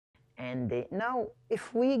And now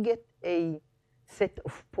if we get a set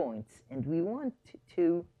of points and we want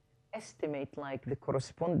to estimate like the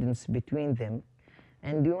correspondence between them,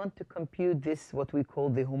 and we want to compute this, what we call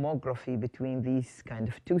the homography between these kind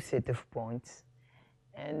of two set of points,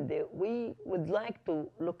 and we would like to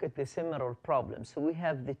look at the similar problem. So we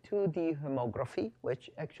have the 2D homography, which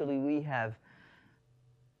actually we have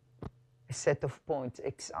a set of points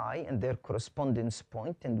xi and their correspondence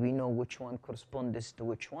point, and we know which one corresponds to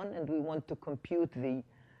which one, and we want to compute the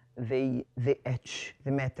H,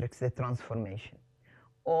 the matrix, the transformation.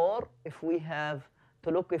 Or if we have to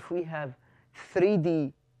look if we have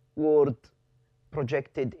 3D world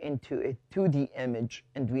projected into a 2D image,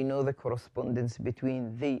 and we know the correspondence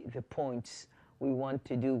between the points, we want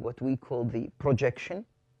to do what we call the projection,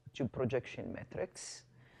 projection matrix.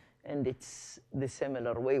 And it's the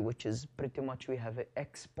similar way, which is pretty much we have an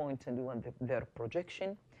X point and we want their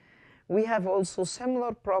projection. We have also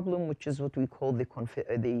similar problem, which is what we call the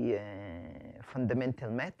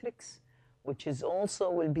fundamental matrix, which is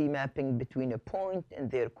also will be mapping between a point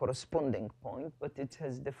and their corresponding point, but it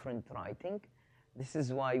has different writing. This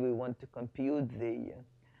is why we want to compute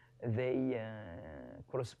the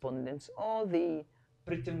correspondence, or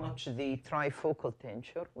pretty much the trifocal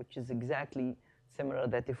tensor, which is exactly similar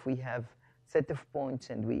that if we have set of points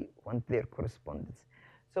and we want their correspondence.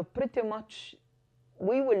 So pretty much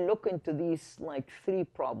we will look into these like 4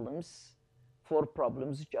 problems,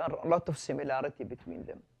 which are a lot of similarity between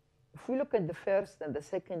them. If we look at the first and the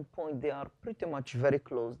second point, they are pretty much very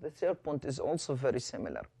close. The third point is also very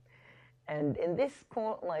similar. And in this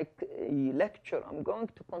lecture, I'm going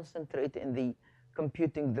to concentrate in the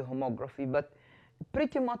computing the homography, but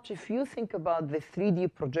pretty much if you think about the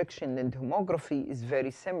 3D projection and homography is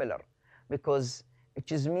very similar, because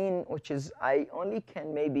which is I only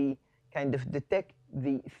can maybe kind of detect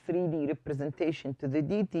the 3D representation to the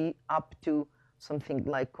dt up to something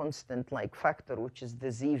like constant like factor, which is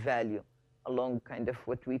the z value along kind of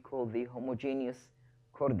what we call the homogeneous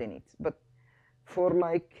coordinates. But for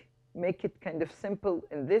make it kind of simple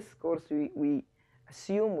in this course, we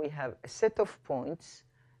assume we have a set of points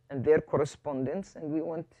and their correspondence, and we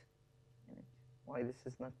want, why this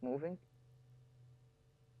is not moving?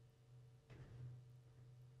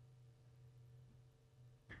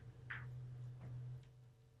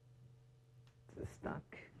 It's stuck.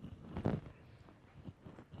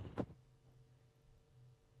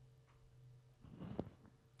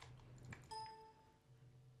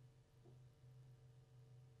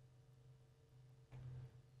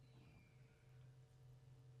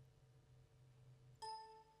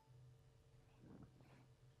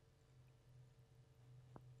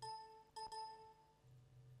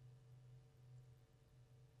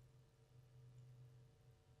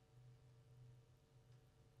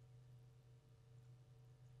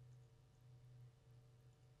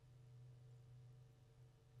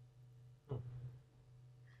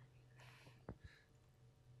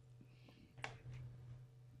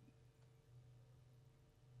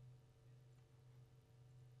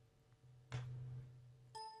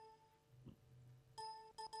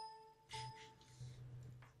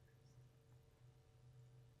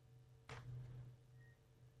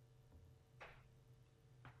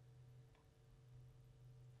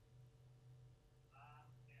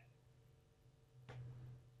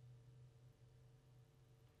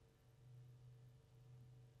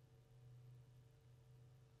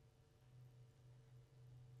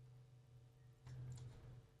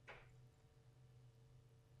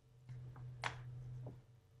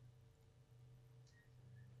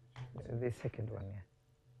 The second one,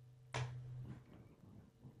 yeah.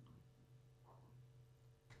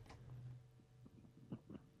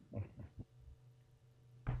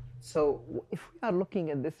 So if we are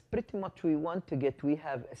looking at this, pretty much we want to get, we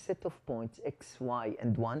have a set of points x, y,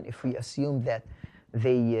 and 1, if we assume that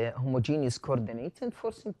the homogeneous coordinates, and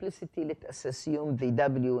for simplicity, let us assume the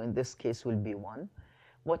w in this case will be 1.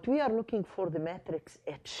 What we are looking for the matrix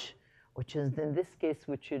H, which is in this case,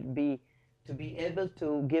 which should be to be able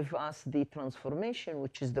to give us the transformation,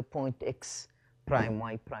 which is the point x prime,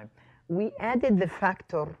 y prime. We added the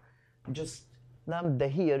factor, just lambda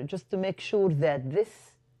here, just to make sure that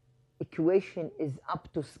this equation is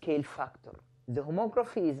up to scale factor. The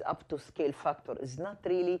homography is up to scale factor, is not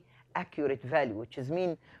really accurate value, which is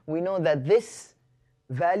mean we know that this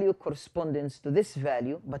value corresponds to this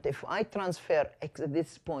value, but if I transfer x at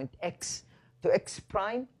this point x to x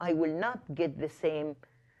prime, I will not get the same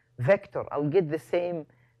vector. I'll get the same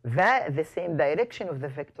direction of the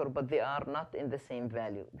vector, but they are not in the same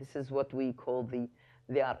value. This is what we call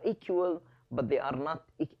they are equal, but they are not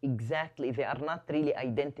exactly, they are not really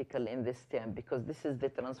identical in this term, because this is the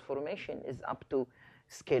transformation is up to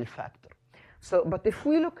scale factor. So, but if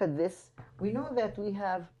we look at this, we know that we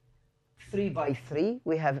have 3 by 3,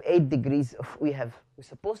 we have 8 degrees of, we're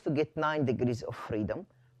supposed to get 9 degrees of freedom,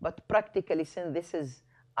 but practically, since this is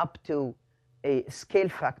up to a scale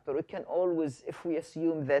factor, we can always, if we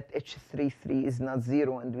assume that H33 is not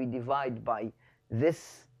 0 and we divide by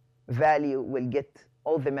this value, we'll get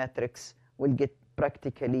all the matrix, will get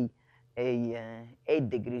practically a 8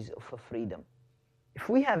 degrees of a freedom. If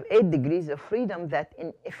we have 8 degrees of freedom,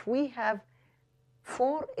 if we have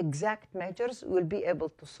 4 exact measures, we'll be able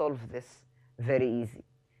to solve this very easy.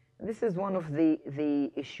 This is one of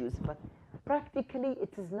the issues, but practically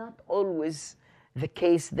it is not always the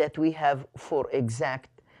case that we have 4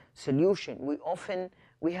 exact solution.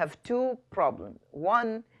 We have 2 problems.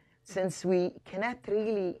 One, since we cannot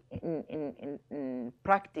really in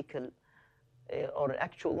practical or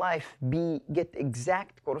actual life get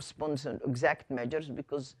exact correspondence and exact measures,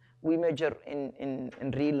 because we measure in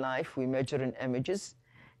real life, we measure in images,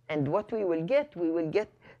 and what we will get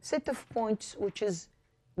set of points, which is,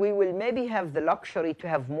 we will maybe have the luxury to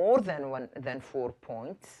have more than 4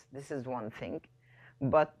 points. This is one thing,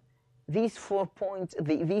 but these 4 points,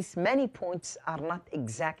 these many points are not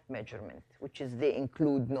exact measurement, which is they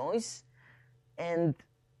include noise, and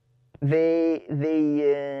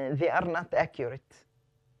they are not accurate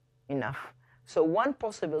enough. So one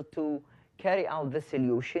possible to carry out the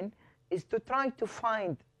solution is to try to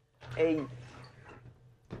find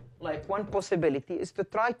one possibility is to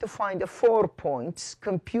try to find 4 points,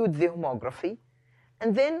 compute the homography,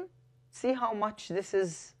 and then see how much this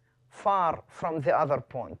is far from the other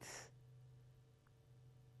points.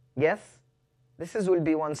 Yes? This will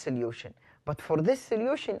be one solution. But for this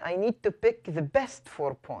solution, I need to pick the best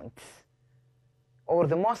 4 points, or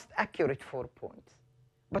the most accurate 4 points.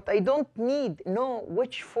 But I don't know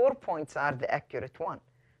which 4 points are the accurate one.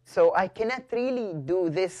 So I cannot really do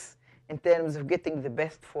this in terms of getting the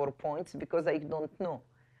best 4 points, because I don't know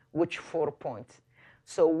which 4 points.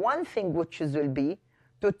 So one thing which will be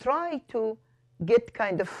to try to get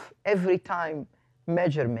kind of every time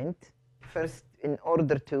measurement first, in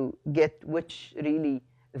order to get which really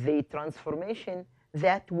the transformation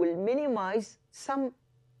that will minimize some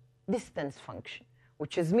distance function,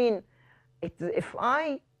 which is mean, if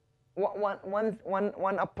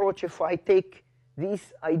one approach, if I take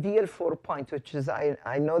these ideal 4 points, which is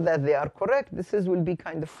I know that they are correct, will be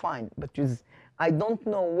kind of fine, but I don't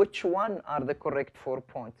know which one are the correct 4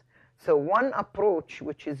 points. So one approach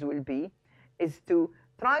which is to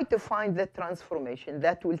try to find the transformation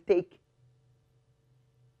that will take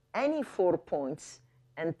any 4 points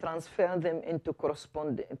and transfer them into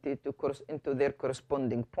their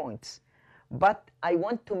corresponding points. But I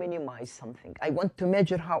want to minimize something. I want to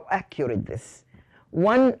measure how accurate this.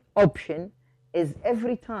 One option is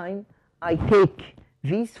every time I take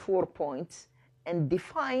these 4 points and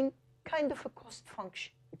define kind of a cost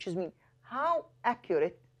function, which is mean how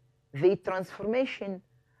accurate the transformation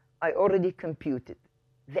I already computed.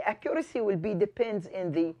 The accuracy will depends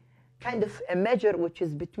in the kind of a measure which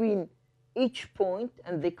is between each point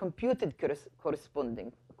and the computed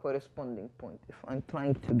corresponding point. If I'm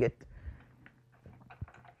trying to get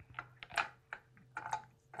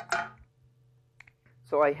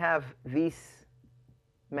so I have these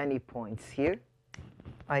many points here.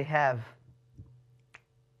 I have,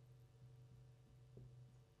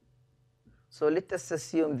 so let us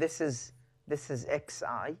assume this is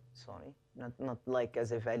xi, sorry, not like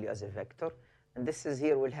as a value, as a vector, and this is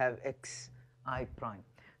here will have xi prime.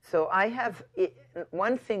 So I have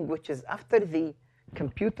one thing which is after the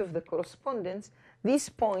compute of the correspondence, these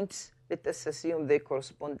points, let us assume they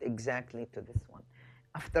correspond exactly to this one.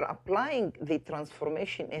 After applying the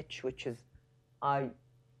transformation h, which is I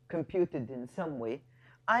computed in some way,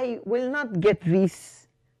 I will not get these.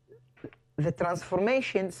 The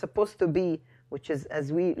transformation supposed to be, which is,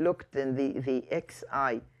 as we looked in the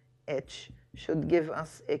xi h, should give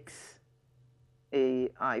us xi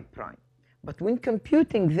prime. But when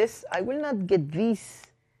computing this, I will not get these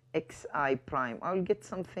xi prime. I will get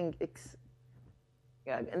something x.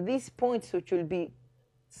 Yeah, and these points, which will be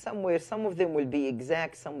somewhere, some of them will be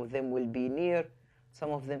exact, some of them will be near,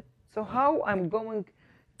 some of them. So how I'm going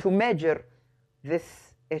to measure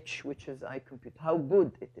this h, which is I compute, how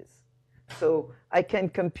good it is. So I can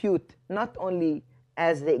compute not only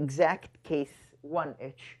as the exact case one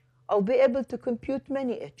h, I'll be able to compute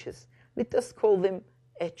many h's. Let us call them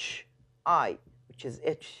hi, which is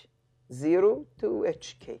h0 to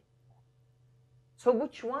hk. So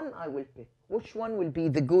which one I will pick? Which one will be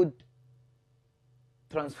the good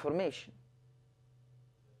transformation?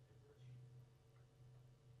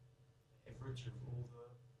 average of all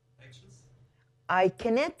the h's? I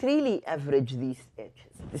cannot really average these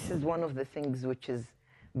h's. This is one of the things which is,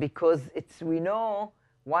 because we know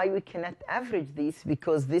why we cannot average these,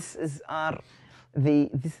 because this is kind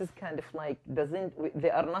of like, they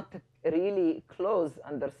are not really close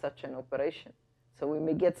under such an operation. So we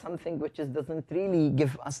may get something which doesn't really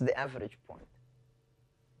give us the average point.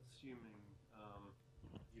 Assuming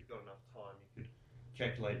you've got enough time, you could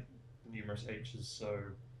calculate the numerous h's, so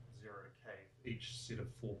 0 to k, each set of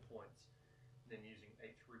 4 points. Then using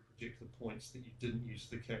h3 project the points that you didn't use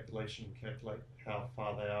the calculation, calculate how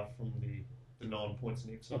far they are from the known points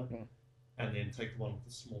in xi, and then take the one with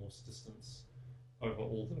the smallest distance over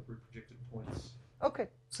all the reprojected points. Okay,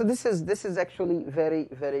 so this is actually very,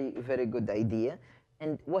 very, very good idea.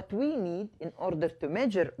 And what we need in order to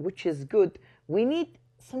measure, which is good, we need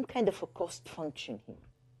some kind of a cost function here,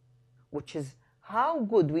 which is how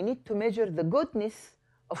good we need to measure the goodness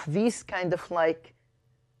of these kind of like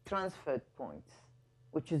transferred points,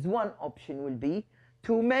 which is one option will be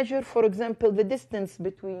to measure, for example, the distance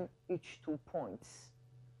between each 2 points.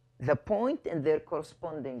 The point and their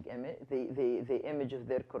corresponding image, the image of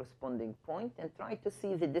their corresponding point, and try to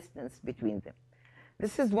see the distance between them.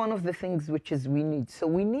 This is one of the things which we need. So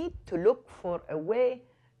we need to look for a way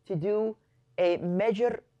to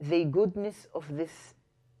measure the goodness of this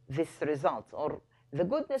result. Or the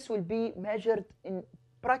goodness will be measured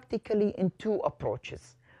practically in 2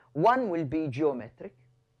 approaches. One will be geometric,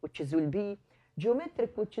 which will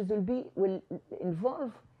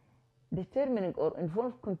involve determining or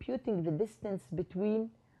involve computing the distance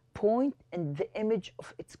between point and the image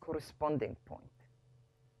of its corresponding point.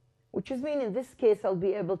 Which means in this case, I'll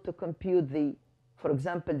be able to compute for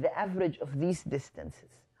example, the average of these distances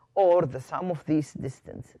or the sum of these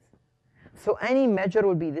distances. So any measure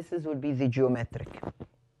will be the geometric.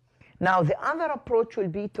 Now the other approach will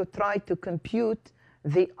be to try to compute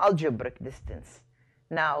the algebraic distance.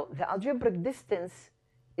 Now the algebraic distance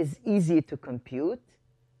is easy to compute.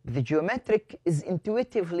 The geometric is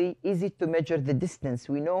intuitively easy to measure the distance.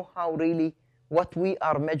 We know how really what we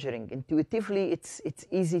are measuring. Intuitively, it's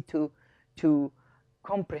easy to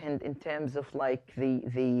comprehend in terms of like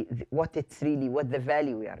what the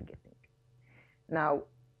value we are getting. Now,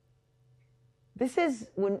 this is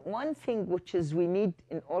one thing which we need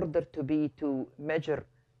in order to measure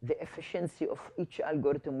the efficiency of each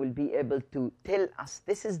algorithm will be able to tell us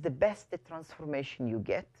this is the best transformation you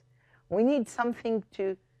get. We need something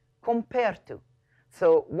to compare to.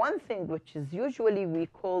 So one thing which is usually we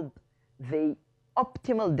call the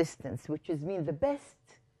optimal distance, which means the best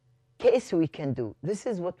case we can do. This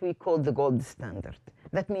is what we call the gold standard.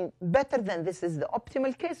 That means better than this is the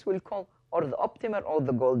optimal case we'll call, or the optimal or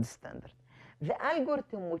the gold standard. The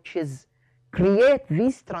algorithm which create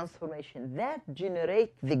these transformations that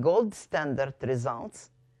generate the gold standard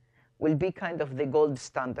results will be kind of the gold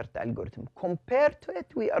standard algorithm. Compared to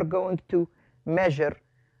it, we are going to measure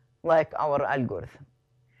like our algorithm.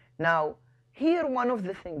 Now, here one of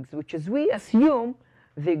the things which we assume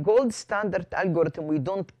the gold standard algorithm, we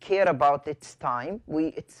don't care about its time.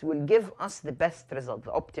 It will give us the best result,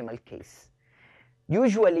 the optimal case.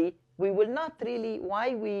 Usually, we will not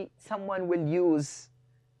really, someone will use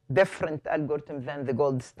different algorithm than the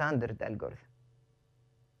gold standard algorithm.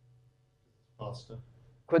 Faster.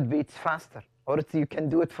 Could be it's faster. Or you can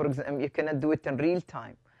do it, for example, you cannot do it in real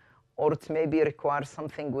time. Or it maybe requires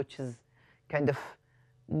something which is kind of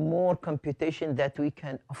more computation that we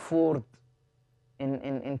can afford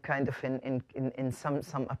in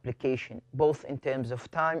some application, both in terms of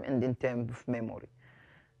time and in terms of memory.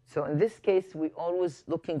 So in this case, we're always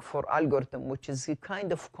looking for algorithm which is a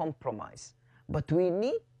kind of compromise. But we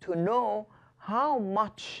need to know how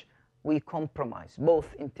much we compromise,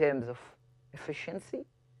 both in terms of efficiency.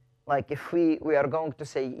 Like if we are going to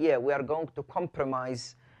say, yeah, we are going to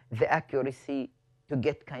compromise the accuracy to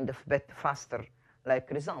get kind of better, faster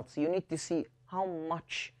like results. You need to see how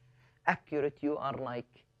much accurate you are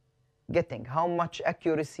like getting, how much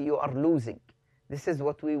accuracy you are losing. This is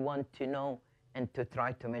what we want to know and to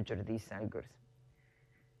try to measure these algorithms.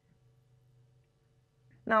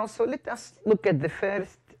 Now, so let us look at the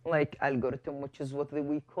first like algorithm, which is what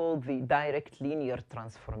we call the direct linear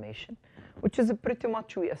transformation, which is pretty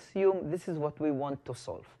much we assume this is what we want to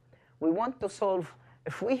solve. We want to solve,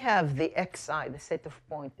 if we have the xi, the set of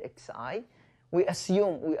point xi, we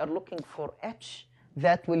assume we are looking for h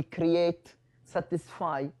that will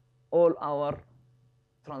satisfy all our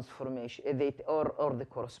transformation, or the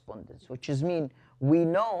correspondence, which is mean we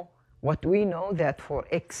know what we know that for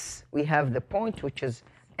x, we have the point which is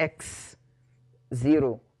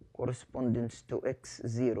x0 correspondence to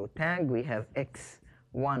x0 tag. We have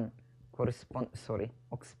x1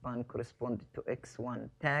 occupant corresponding to x1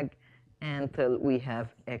 tag until we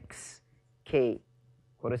have xk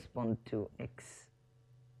correspond to xk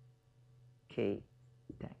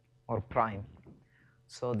tag or prime.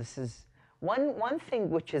 So this is one thing,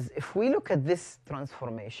 which is if we look at this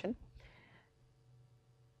transformation,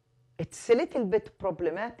 it's a little bit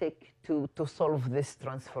problematic to solve this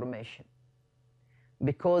transformation,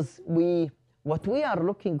 because what we are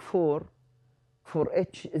looking for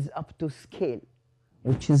h is up to scale,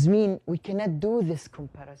 which is mean we cannot do this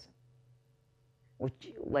comparison.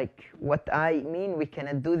 Which, like, what I mean, we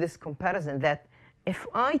cannot do this comparison, that if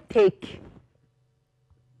I take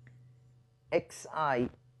xi,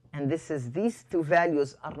 and these two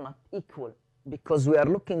values are not equal, because we are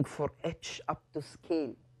looking for h up to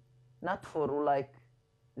scale, not for, like,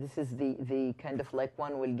 this is the kind of like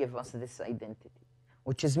one will give us this identity,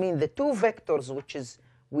 which is mean the two vectors which is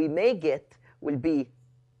we may get will be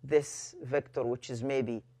this vector, which is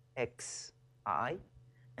maybe xi,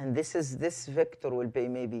 and this vector will be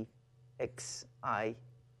maybe xi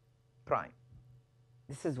prime.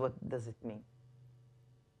 This is what does it mean.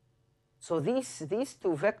 So these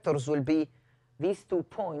two vectors will be, these 2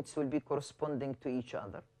 points will be corresponding to each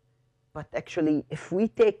other. But actually, if we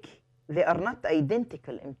take, they are not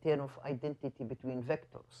identical in terms of identity between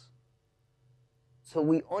vectors. So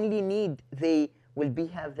we only need, they will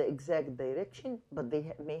have the exact direction, but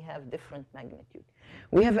they may have different magnitude.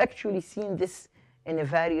 We have actually seen this in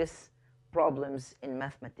various problems in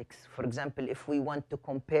mathematics. For example, if we want to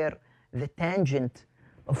compare the tangent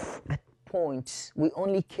of points, we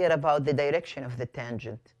only care about the direction of the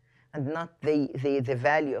tangent and not the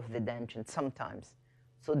value of the tangent sometimes.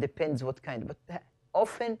 So it depends what kind. But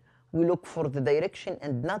often we look for the direction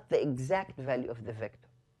and not the exact value of the vector.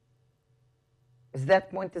 Is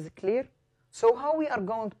that point is clear? So how we are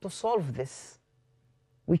going to solve this?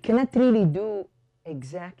 We cannot really do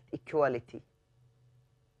exact equality.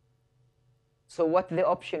 So what the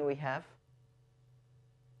option we have?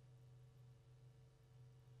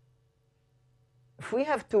 If we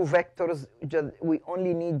have two vectors, we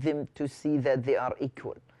only need them to see that they are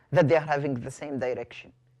equal, that they are having the same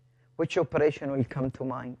direction. Which operation will come to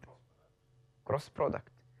mind? Cross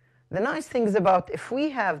product. The nice thing is about if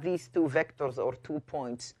we have these two vectors or 2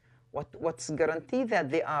 points, what's guaranteed that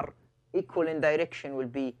they are equal in direction will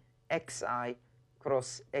be xi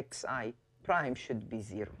cross xi prime should be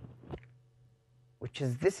 0.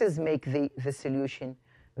 This is make the solution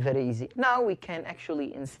very easy. Now we can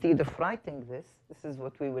actually, instead of writing this is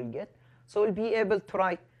what we will get. So we'll be able to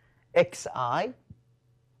write xi,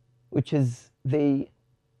 which is the,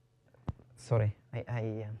 sorry,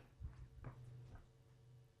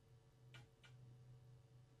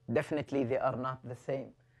 definitely they are not the same.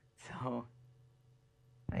 So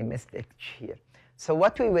I missed it here. So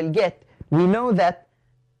what we will get, we know that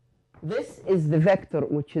this is the vector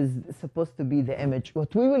which is supposed to be the image.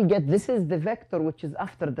 What we will get, this is the vector which is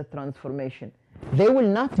after the transformation. They will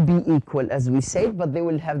not be equal, as we said, but they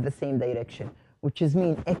will have the same direction, which is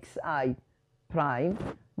mean xi prime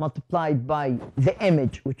multiplied by the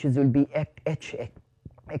image, which will be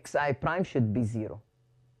xi prime should be 0.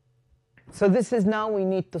 So this is now we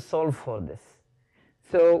need to solve for this.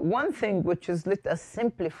 So one thing which is, let us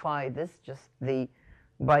simplify this just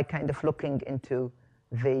by kind of looking into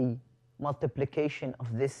the multiplication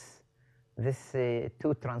of this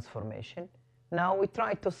two transformation. Now we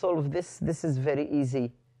try to solve this. This is very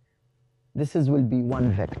easy. This will be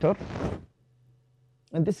one vector,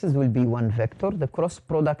 and this will be one vector. The cross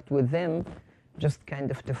product with them, just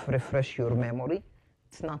kind of to refresh your memory.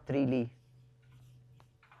 It's not really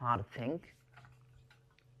hard thing.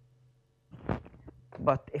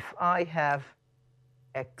 But if I have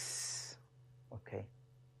x, okay,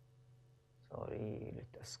 sorry,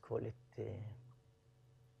 let us call it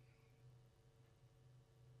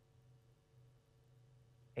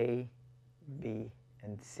A, B,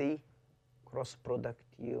 and C, cross product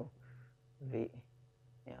U, V,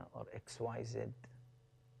 yeah, or X, Y, Z,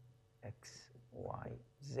 X, Y,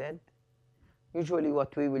 Z. Usually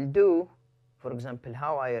what we will do, for example,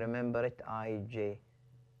 how I remember it, I, J,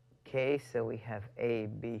 K, so we have A,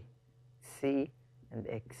 B, C, and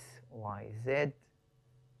X, Y, Z.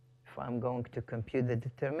 If I'm going to compute the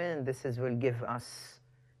determinant, will give us,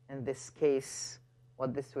 in this case,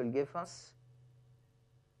 what this will give us?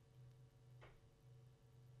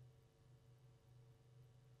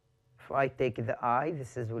 If I take the I,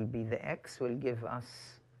 will be the X, will give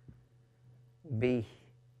us B,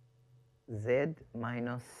 Z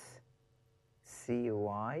minus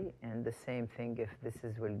CY, and the same thing if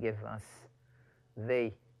this will give us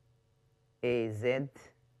the AZ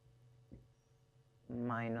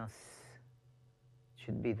minus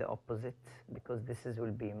should be the opposite, because this is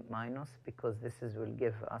will be minus, because this is will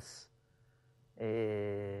give us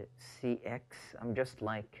cx. I'm just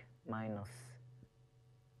like minus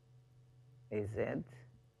az,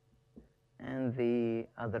 and the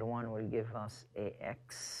other one will give us ay,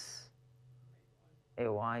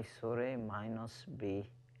 sorry, minus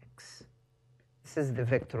bx. This is the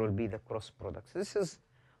vector will be the cross product. So this is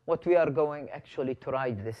what we are going actually to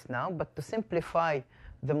write this now, but to simplify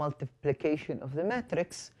the multiplication of the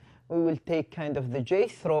matrix, we will take kind of the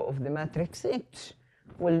jth row of the matrix H,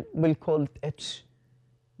 we'll call it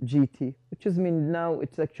HGT, which is mean now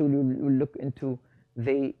it's actually, we'll look into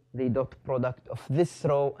the dot product of this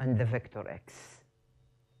row and the vector x.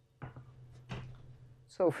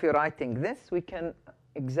 So if you're writing this, we can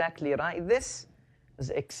exactly write this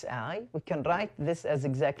as xi. We can write this as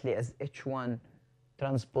exactly as h1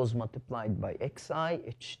 transpose multiplied by xi,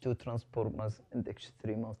 h2 transpose and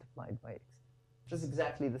h3 multiplied by x. Just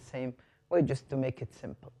exactly the same way, just to make it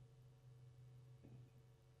simple.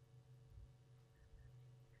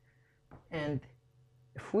 And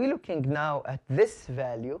if we're looking now at this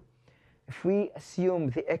value, if we assume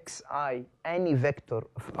the xi, any vector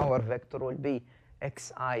of our vector will be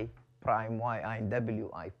xi prime, yi, and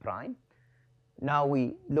wi prime. Now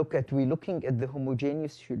we're looking at the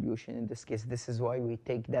homogeneous solution. In this case, this is why we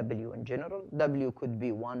take w in general. W could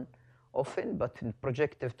be 1 often, but in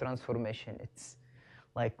projective transformation, it's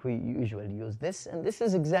like we usually use this. And this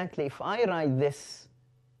is exactly, if I write this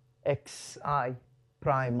xi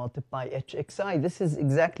prime multiply hxi, this is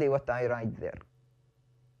exactly what I write there.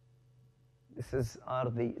 This are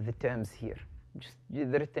the terms here. Just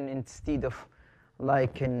written instead of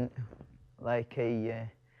like in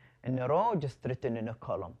a row, just written in a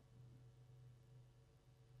column.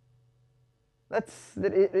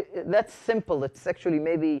 That's simple. It's actually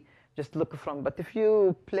maybe just look from, but if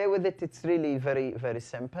you play with it, it's really very, very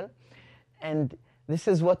simple. And this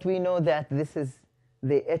is what we know, that this is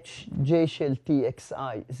the hj shell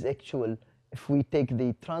txi is actual. If we take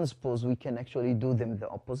the transpose, we can actually do them the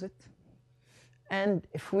opposite. And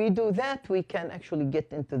if we do that, we can actually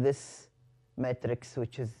get into this matrix,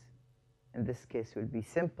 which is, in this case, will be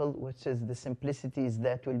simple, which is the simplicity is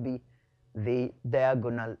that will be the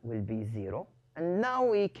diagonal will be 0. And now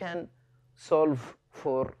we can solve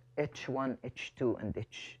for h1, h2, and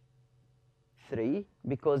h3,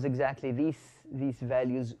 because exactly these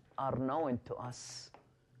values are known to us,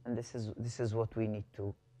 and this is what we need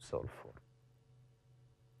to solve for.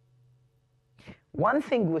 One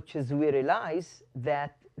thing which is we realize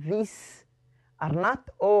that these are not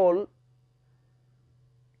all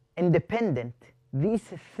independent. These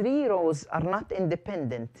 3 rows are not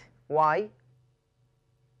independent. Why?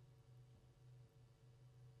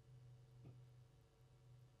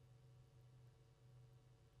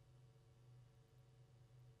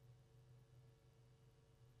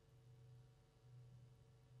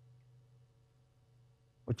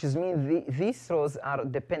 Which is mean these rows are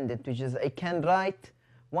dependent, which is I can write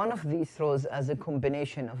one of these rows as a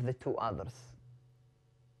combination of the 2 others.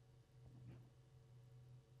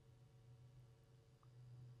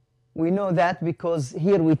 We know that because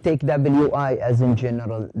here we take wi as in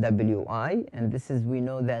general wi, and this is, we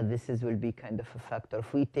know that this will be kind of a factor.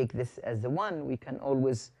 If we take this as a 1, we can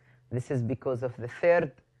always, this is because of the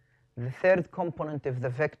third component of the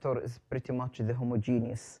vector is pretty much the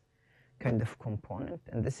homogeneous kind of component.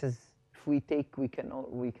 And this is, if we take, we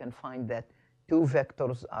can find that 2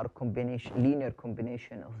 vectors are linear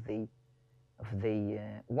combination of the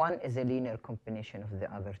one is a linear combination of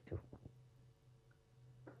the other 2.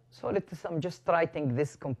 So I'm just writing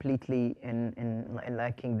this completely in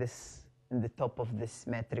liking this in the top of this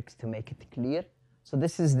matrix to make it clear. So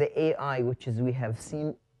this is the AI, which is we have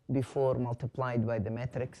seen before, multiplied by the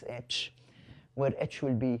matrix H, where H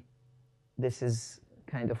will be, this is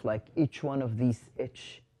kind of like each one of these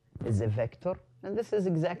H is a vector, and this is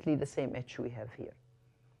exactly the same H we have here.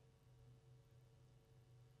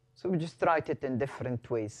 So we just write it in different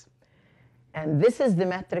ways. And this is the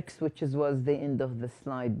matrix which was the end of the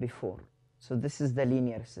slide before. So this is the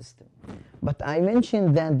linear system. But I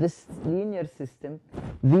mentioned that this linear system,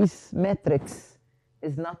 this matrix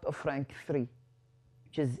is not of rank 3,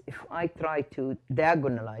 which is if I try to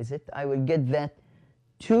diagonalize it, I will get that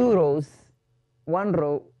 2 rows, 1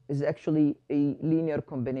 row is actually a linear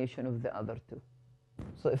combination of the other 2.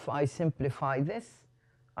 So if I simplify this,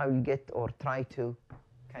 I will get, or try to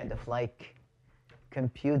kind of like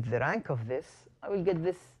compute the rank of this, I will get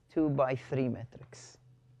this 2 by 3 matrix.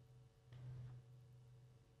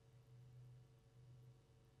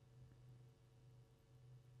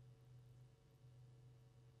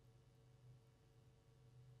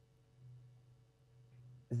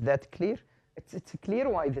 Is that clear? It's clear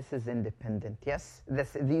why this is independent, yes?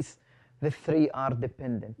 The three are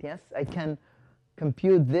dependent, yes? I can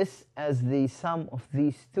compute this as the sum of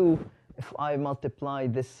these two if I multiply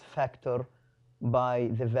this factor by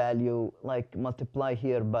the value, like multiply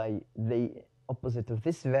here by the opposite of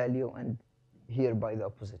this value and here by the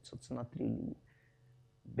opposite. So it's not really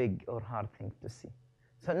big or hard thing to see.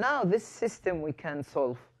 So now this system we can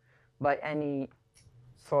solve by any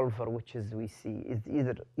solver, which is we see is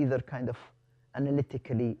either kind of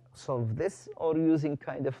analytically solve this or using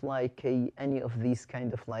kind of like any of these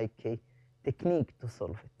kind of like a technique to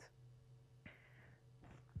solve it.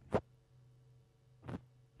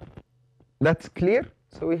 That's clear.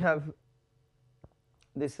 So we have,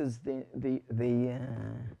 this is the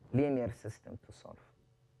linear system to solve.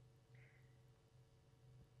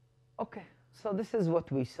 Okay, so this is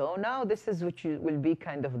what we saw. Now this is which will be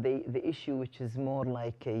kind of the issue which is more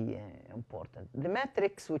like important. The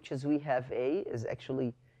matrix which is we have A is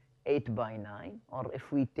actually 8 by 9, or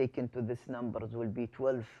if we take into this numbers will be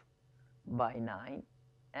 12 by 9.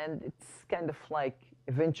 And it's kind of like,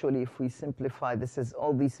 eventually if we simplify, this is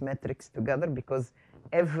all these metrics together, because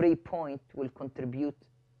every point will contribute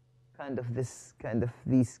kind of this kind of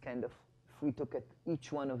these kind of, if we took at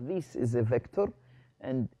each one of these is a vector,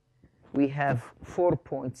 and we have 4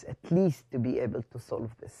 points at least to be able to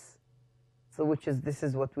solve this. So which is, this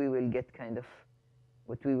is what we will get kind of,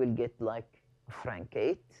 what we will get like rank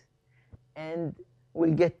 8. And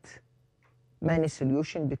we'll get many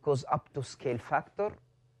solution because up to scale factor,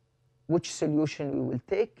 which solution we will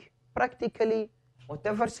take. Practically,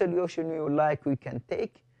 whatever solution we would like, we can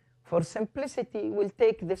take. For simplicity, we'll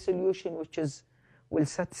take the solution which is, will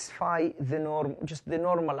satisfy the norm, just the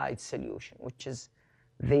normalized solution, which is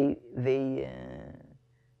the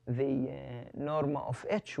norma of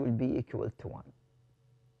H will be equal to 1.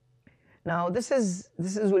 Now this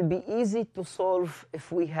will be easy to solve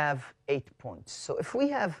if we have 8 points. So if we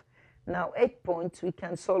have now 8 points, we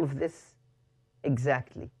can solve this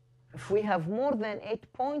exactly. If we have more than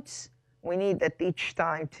 8 points, we need at each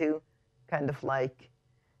time to kind of like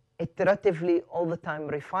iteratively all the time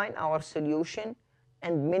refine our solution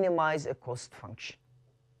and minimize a cost function.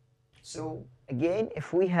 So again,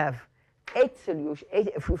 if we have 8 solutions,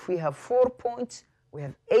 if we have 4 points, we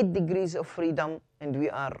have 8 degrees of freedom, and we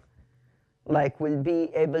are like will be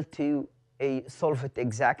able to solve it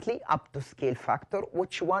exactly up to scale factor.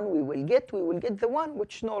 Which one we will get? We will get the one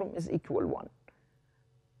which norm is equal 1.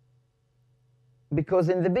 Because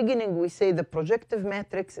in the beginning we say the projective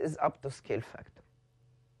matrix is up to scale factor.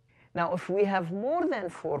 Now if we have more than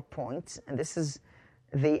 4 points, and this is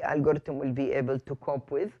the algorithm will be able to cope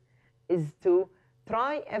with, is to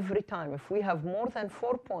try every time. If we have more than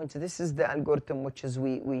 4 points, this is the algorithm which is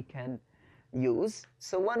we can use.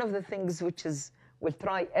 So one of the things which is we'll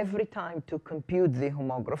try every time to compute the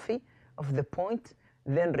homography of the point,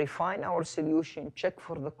 then refine our solution, check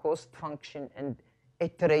for the cost function, and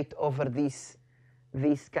iterate over these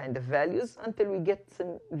kind of values until we get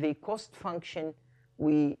the cost function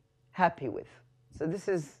we happy with. So this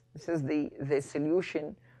is the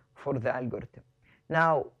solution for the algorithm.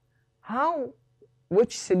 Now,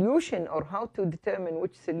 which solution or how to determine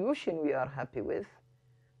which solution we are happy with,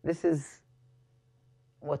 this is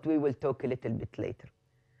what we will talk a little bit later.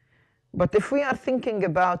 But if we are thinking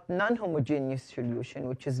about non-homogeneous solution,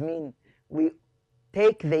 which is mean we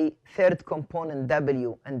take the third component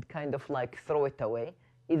W and kind of like throw it away,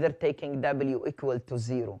 either taking W equal to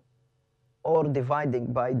 0 or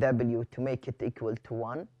dividing by W to make it equal to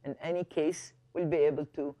 1. In any case, we'll be able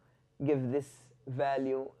to give this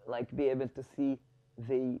value, like be able to see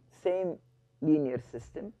the same linear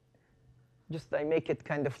system. Just I make it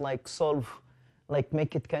kind of like solve, like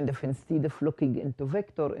make it kind of instead of looking into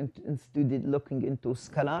vector, instead of looking into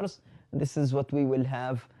scalars, this is what we will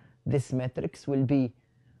have. This matrix will be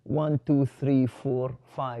 1, 2, 3, 4,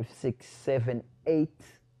 5, 6, 7, 8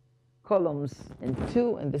 columns and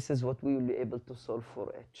 2, and this is what we will be able to solve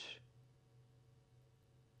for H.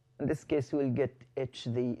 In this case, we'll get H,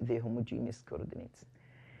 the homogeneous coordinates.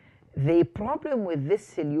 The problem with this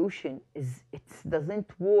solution is it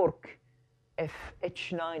doesn't work if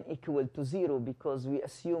H9 equal to 0, because we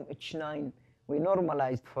assume H9, we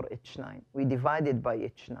normalized for H9. We divided by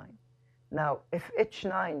H9. Now, if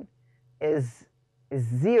H9 is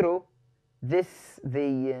 0, the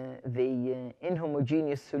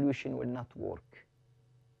inhomogeneous solution will not work.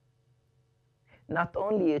 Not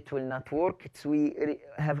only it will not work, we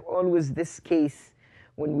have always this case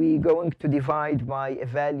when we going to divide by a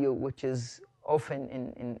value which is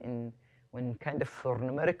often when kind of for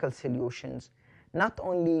numerical solutions, not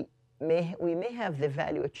only we may have the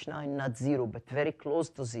value h9 not 0, but very close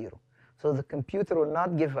to 0. So the computer will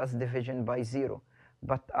not give us division by 0,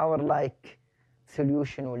 but our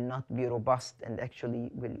solution will not be robust, and actually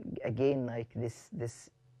will again this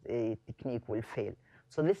technique will fail.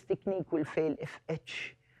 So this technique will fail if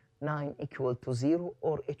h9 equal to 0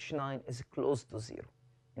 or h9 is close to 0.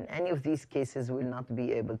 In any of these cases, we'll not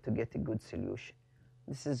be able to get a good solution.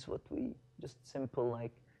 This is what we just simple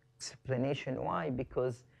explanation why,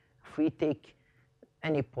 because if we take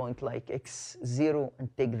any point like x0 and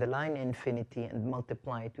take the line infinity and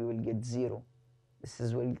multiply it, we will get 0. This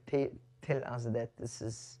will tell us that this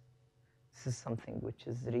is something which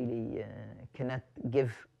is really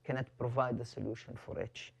cannot provide a solution for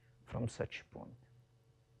h from such point.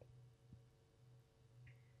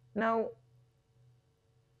 Now,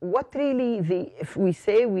 what really if we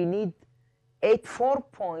say we need 4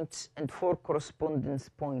 points and 4 correspondence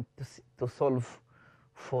points to solve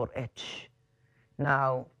for h.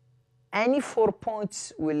 Now, any 4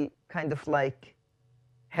 points will kind of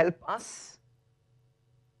help us.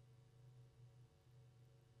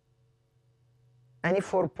 Any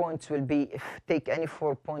 4 points will be, take any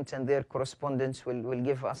 4 points and their correspondence will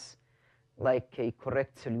give us a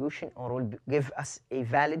correct solution, or will give us a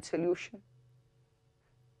valid solution?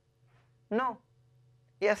 No.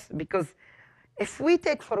 Yes, because if we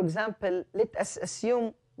take, for example, let us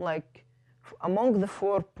assume among the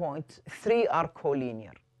 4 points, 3 are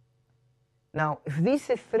collinear. Now, if these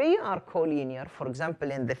 3 are collinear, for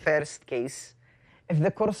example, in the first case, if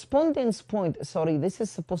the correspondence point, sorry, this is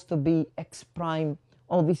supposed to be x prime,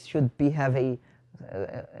 all these should have a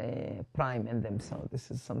prime in them, so this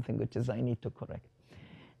is something which I need to correct.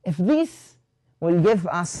 If this will give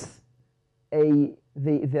us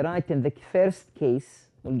the right in the first case,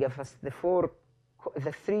 will give us the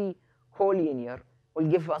 3 collinear, will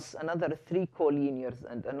give us another 3 collinears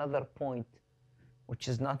and another point which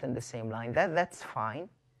is not in the same line. That's fine,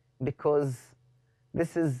 because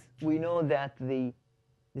we know that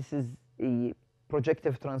this is a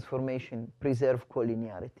projective transformation preserve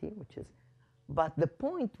collinearity, but the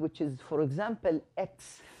point which is, for example,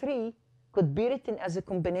 x3 could be written as a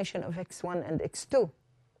combination of x1 and x2,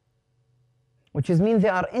 which means they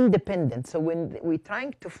are independent. So when we're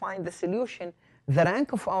trying to find the solution, the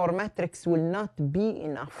rank of our matrix will not be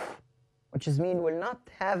enough, which means we'll not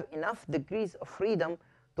have enough degrees of freedom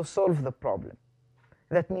to solve the problem.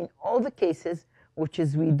 That means all the cases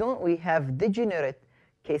we have degenerate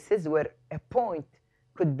cases where a point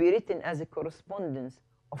could be written as a correspondence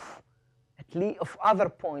of other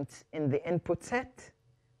points in the input set,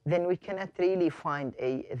 then we cannot really find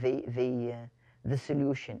the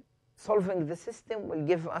solution. Solving the system will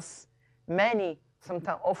give us many,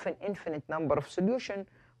 sometimes often infinite number of solutions,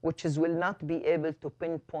 which will not be able to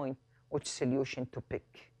pinpoint which solution to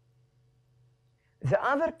pick. The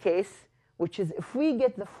other case, which is if we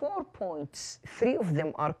get the 4 points, 3 of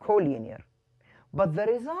them are collinear, but the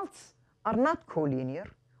results are not collinear.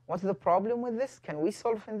 What's the problem with this? Can we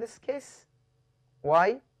solve in this case?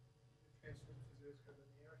 Why?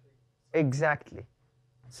 Exactly.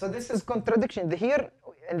 So this is contradiction. Here,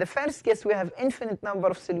 in the first case, we have infinite number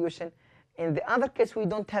of solutions. In the other case, we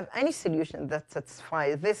don't have any solution that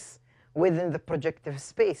satisfies this within the projective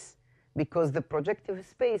space, because the projective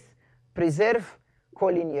space preserves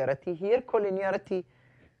collinearity. Here, collinearity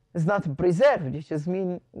is not preserved, which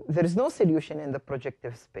means there is no solution in the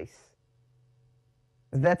projective space.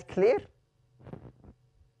 Is that clear?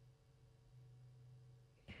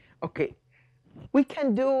 Okay. We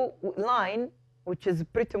can do line, which is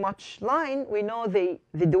pretty much line. We know the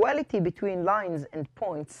duality between lines and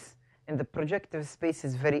points in the projective space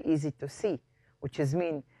is very easy to see, which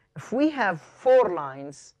mean if we have 4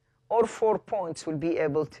 lines or 4 points, we'll be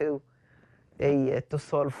able to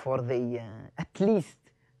solve for at least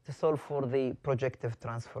to solve for the projective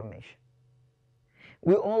transformation.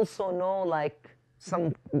 We also know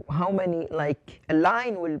how many, a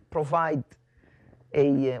line will provide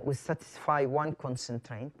will satisfy 1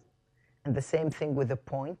 constraint, and the same thing with a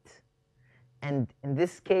point. And in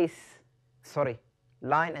this case, sorry,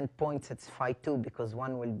 line and point satisfy 2, because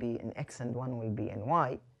 1 will be in x and 1 will be in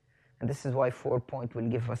y. And this is why 4 point will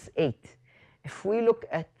give us 8. If we look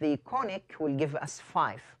at the conic, will give us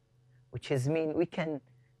 5, which mean we can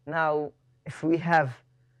now, if we have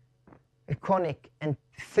a conic and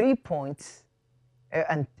 3 points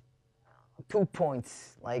and 2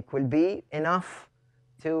 points, will be enough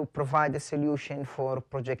to provide a solution for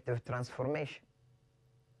projective transformation,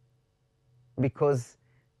 because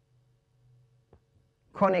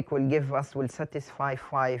conic will satisfy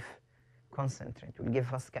 5 concentrate, will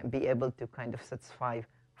give us, can be able to kind of satisfy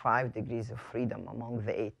 5 degrees of freedom among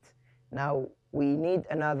the 8. Now we need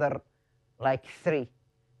another like 3.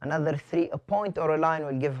 Another 3, a point or a line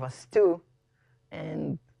will give us 2.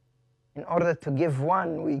 And in order to give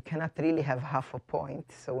 1, we cannot really have half a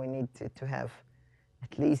point. So we need to have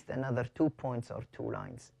at least another 2 points or 2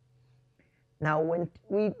 lines. Now, when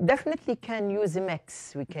we definitely can use a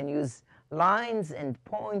mix. We can use lines and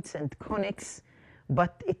points and conics,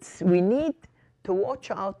 but we need to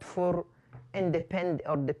watch out for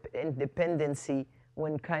independency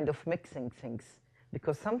when kind of mixing things.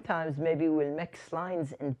 Because sometimes maybe we'll mix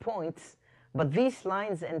lines and points, but these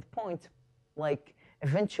lines and points, like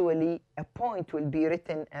eventually a point will be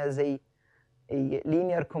written as a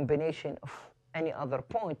linear combination of any other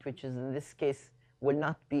point, which is in this case will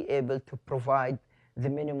not be able to provide the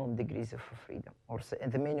minimum degrees of freedom or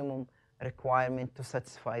the minimum requirement to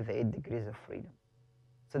satisfy the 8 degrees of freedom.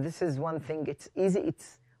 So this is one thing. It's easy.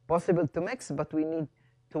 It's possible to mix, but we need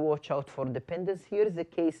to watch out for dependence. Here is a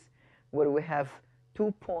case where we have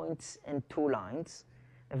 2 points and 2 lines.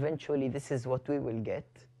 Eventually, this is what we will get.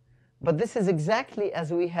 But this is exactly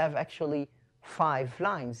as we have actually 5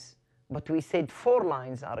 lines. But we said 4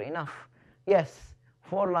 lines are enough. Yes,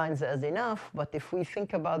 4 lines is enough, but if we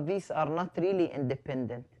think about these are not really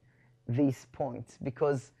independent, these points,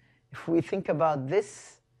 because if we think about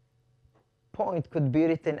this point could be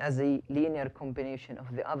written as a linear combination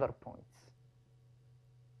of the other points.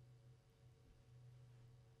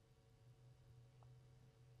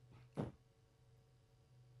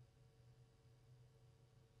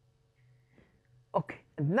 Okay,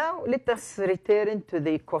 now let us return to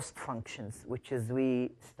the cost functions, which is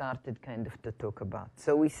we started kind of to talk about.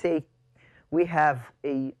 So we say we have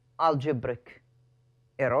a algebraic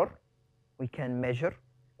error we can measure.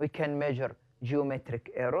 We can measure geometric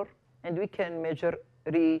error, and we can measure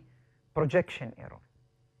projection error.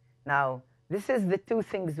 Now, this is the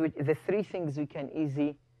 3 things we can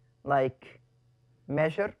easily like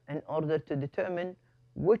measure in order to determine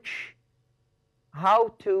how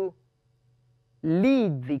to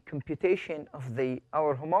lead the computation of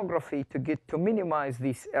our homography to minimize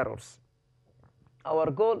these errors. Our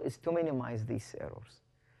goal is to minimize these errors.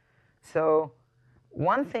 So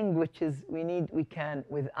one thing which is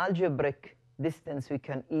with algebraic distance, we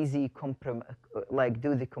can easily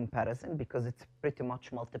do the comparison because it's pretty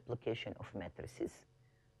much multiplication of matrices,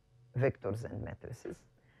 vectors and matrices.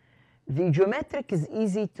 The geometric is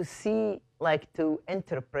easy to see, to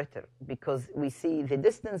interpret it, because we see the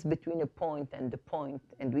distance between a point and a point,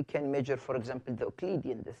 and we can measure, for example, the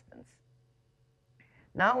Euclidean distance.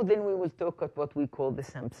 Now then we will talk about what we call the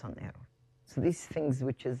Sampson error. So these things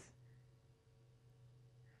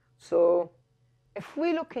so if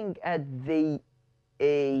we're looking at the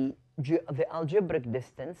algebraic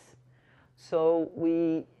distance, so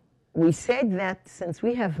we said that since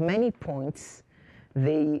we have many points,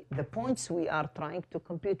 the points we are trying to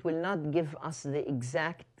compute will not give us the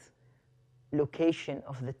exact location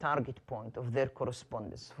of the target point of their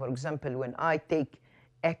correspondence. For example, when I take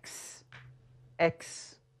xi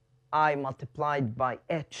multiplied by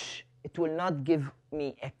h, it will not give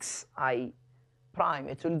me xi prime.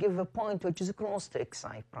 It will give a point which is close to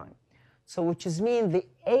xi prime. So which means the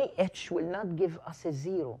ah will not give us a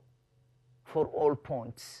 0 for all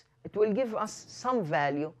points. It will give us some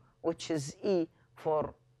value, which is e,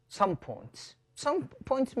 for some points. Some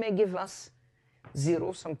points may give us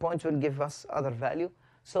 0, some points will give us other value.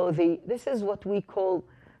 So this is what we call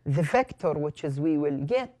the vector, which is we will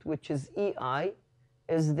get, which is ei,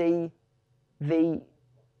 is the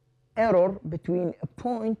error between a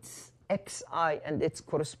point xi and its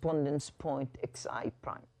correspondence point xi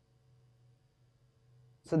prime.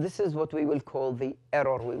 So this is what we will call the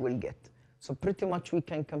error we will get. So pretty much we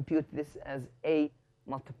can compute this as a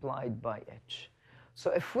multiplied by h.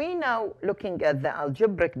 So if we now looking at the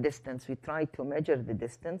algebraic distance, we try to measure the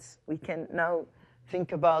distance, we can now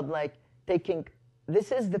think about taking,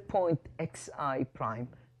 this is the point xi prime,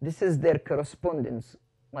 this is their correspondence,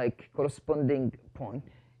 corresponding point.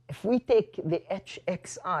 If we take the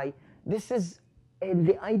hxi, this is, in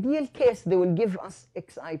the ideal case, they will give us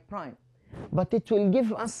xi prime, but it will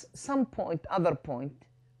give us some point, other point,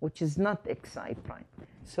 which is not xi prime.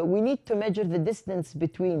 So we need to measure the distance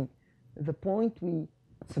between the point we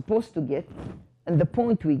supposed to get and the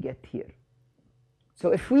point we get here.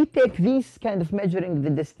 So if we take these kind of measuring the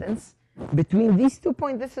distance between these 2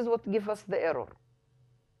 points, this is what gives us the error.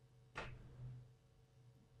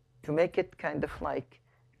 To make it kind of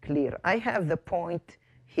clear, I have the point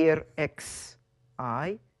here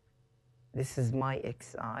xi, this is my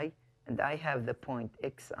xi, and I have the point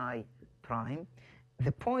xi prime.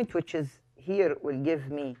 The point which is here will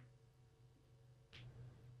give me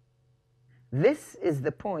This is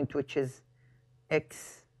the point which is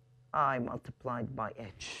xi multiplied by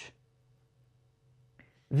h.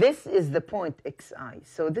 This is the point xi.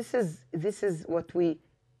 So this is what we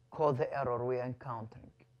call the error we are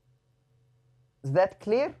encountering. Is that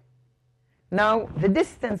clear? Now, the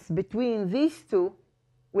distance between these two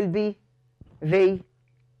will be the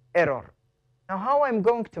error. Now, how I'm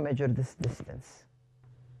going to measure this distance?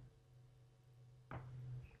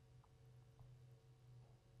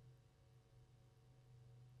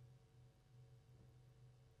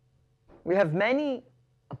 We have many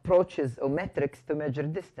approaches or metrics to measure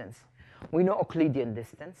distance. We know Euclidean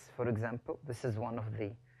distance, for example. This is one of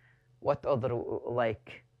the, what other,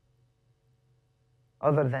 like,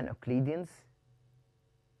 other than Euclideans?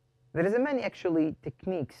 There is many, actually,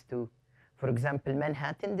 techniques to, for example,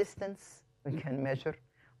 Manhattan distance, we can measure.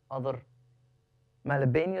 Other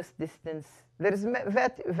Malebanius distance. There is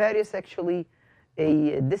various, actually,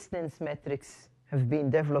 distance metrics have been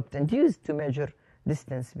developed and used to measure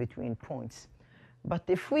distance between points. But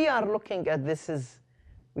if we are looking at this as,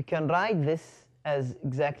 we can write this as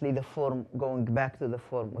exactly the form, going back to the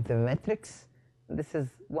form of the matrix. This is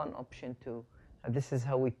one option to, this is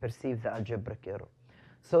how we perceive the algebraic error.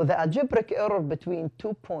 So the algebraic error between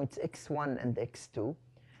 2 points x1 and x2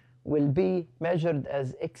 will be measured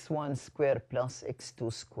as x1 square plus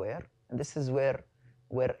x2 square. And this is where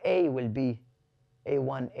A will be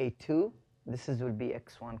A1, A2. This will be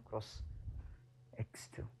x1 cross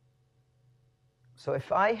x2. So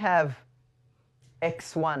if I have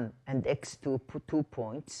x1 and x2 2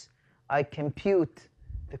 points, I compute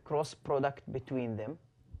the cross product between them.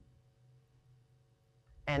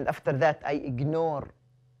 And after that, I ignore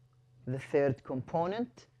the third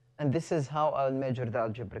component. And this is how I'll measure the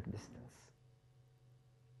algebraic distance.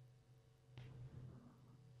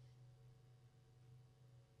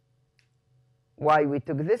 Why we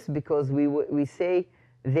took this? Because we say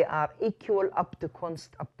they are equal up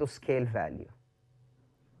to scale value.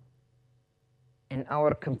 In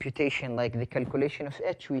our computation, like the calculation of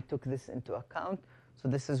h, we took this into account. So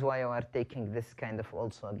this is why we are taking this kind of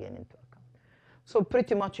also again into account. So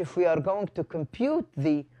pretty much if we are going to compute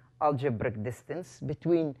the algebraic distance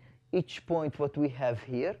between each point what we have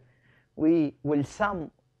here, we will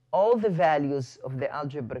sum all the values of the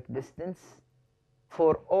algebraic distance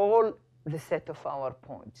for all the set of our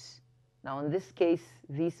points. Now in this case,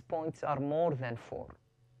 these points are more than 4.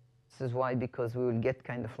 This is why, because we will get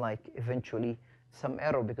kind of like eventually some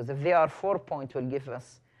error, because if they are 4 points, will give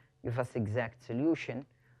us exact solution,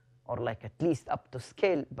 or like at least up to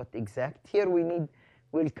scale, but exact. Here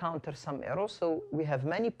we'll counter some error. So we have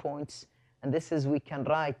many points, and this is, we can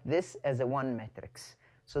write this as a one matrix.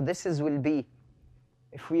 So this will be,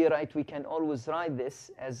 if we write, we can always write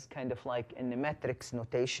this as kind of like in the matrix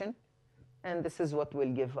notation, and this is what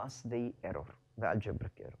will give us the error, the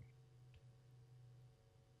algebraic error.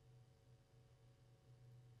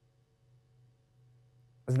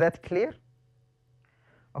 Is that clear?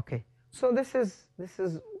 Okay. So this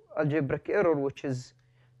is algebraic error, which is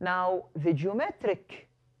now the geometric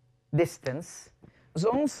distance is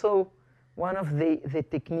also one of the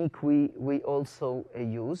technique we also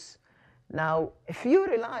use. Now, if you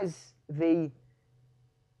realize in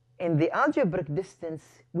the algebraic distance,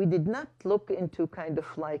 we did not look into kind of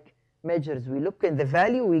like measures. We look in the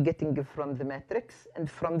value we're getting from the matrix, and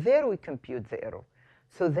from there we compute the error.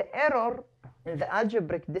 So the error in the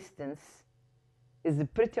algebraic distance is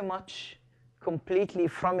pretty much completely,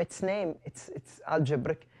 from its name, it's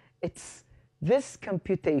algebraic. It's this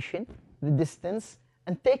computation, the distance,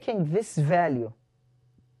 and taking this value.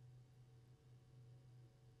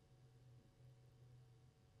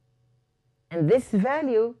 And this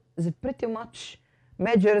value is pretty much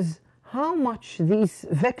measures how much these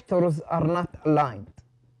vectors are not aligned,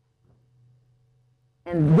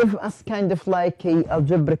 and give us kind of like a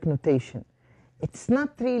algebraic notation. It's not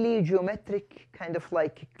really geometric, kind of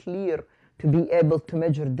like clear to be able to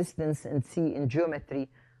measure distance and see in geometry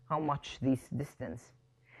how much this distance.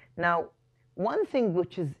 Now, one thing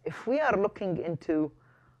which is, if we are looking into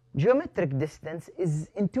geometric distance, is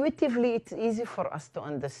intuitively it's easy for us to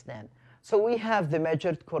understand. So we have the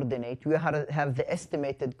measured coordinate, we have the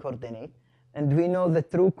estimated coordinate, and we know the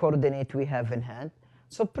true coordinate we have in hand.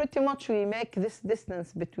 So pretty much we make this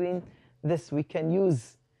distance between this, we can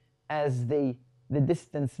use as the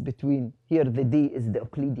distance between, here the d is the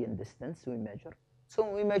Euclidean distance we measure. So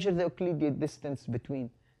we measure the Euclidean distance between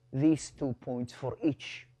these 2 points for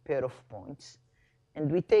each pair of points.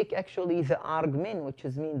 And we take actually the argmin, which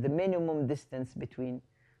is mean the minimum distance between,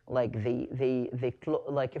 like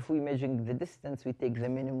like if we measure the distance, we take the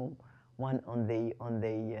minimum one on the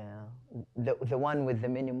one with the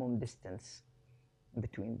minimum distance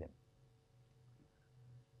between them.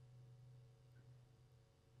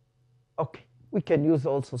 Okay, we can use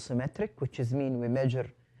also symmetric, which is mean we measure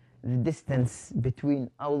the distance between.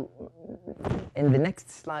 In the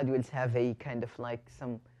next slide, we'll have a kind of like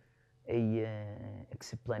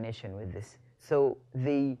explanation with this. So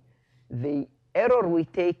the error we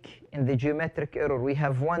take in the geometric error, we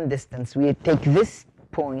have one distance. We take this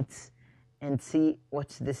points and see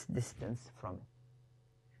what's this distance from it.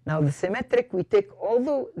 Now the symmetric, we take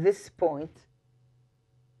although this point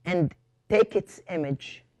and take its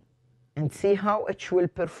image and see how h will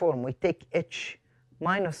perform. We take h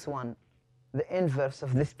minus 1, the inverse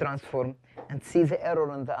of this transform, and see the error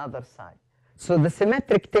on the other side. So the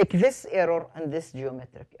symmetric take this error and this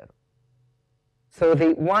geometric error. So the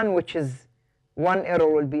one which is one error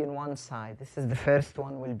will be in one side. This is the first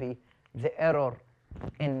one will be the error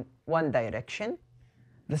in one direction.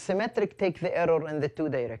 The symmetric take the error in the two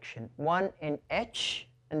direction, one in h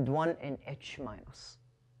and one in h minus.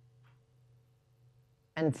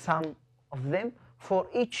 And sum of them for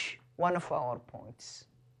each one of our points.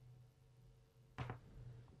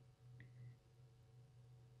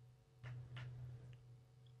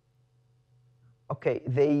 Okay,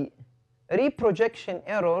 the reprojection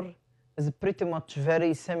error is pretty much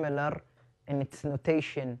very similar in its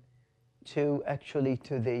notation to actually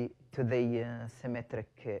to the symmetric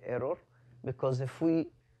error, because if we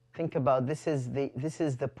think about this is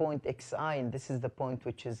the point xi and this is the point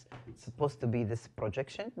which is supposed to be this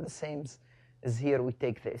projection. The same as here we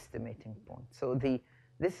take the estimating point. So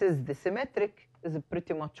this is the symmetric is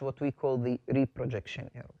pretty much what we call the reprojection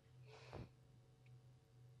error.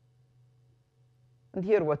 And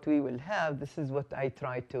here what we will have, this is what I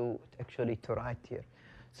try to actually to write here.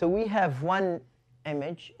 So we have one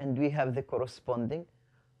image and we have the corresponding,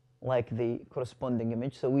 like the corresponding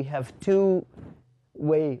image. So we have two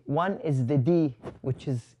way. One is the d, which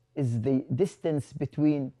is the distance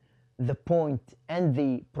between the point and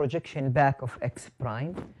the projection back of x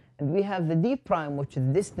prime. And we have the d prime, which is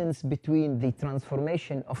distance between the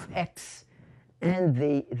transformation of x and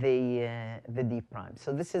the d prime.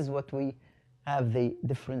 So this is what we have the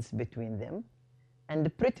difference between them.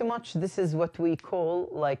 And pretty much this is what we call,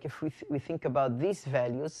 like if we think about these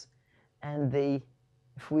values, and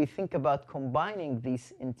if we think about combining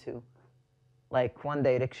these into, like one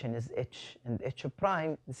direction is h and h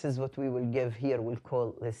prime, this is what we will give here. We'll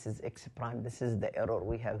call this is x prime. This is the error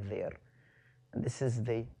we have there. And this is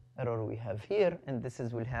the error we have here. And this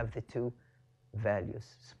is, we'll have the two values.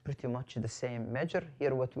 It's pretty much the same measure.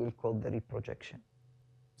 Here what we'll call the reprojection.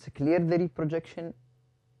 It's clear, the reprojection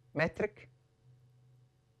metric.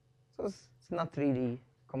 So it's not really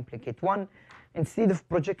complicated. One, instead of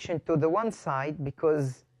projection to the one side,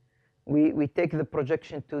 because we take the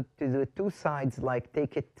projection to the two sides, like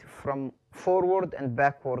take it from forward and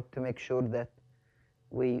backward to make sure that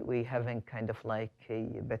we having kind of like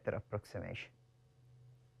a better approximation.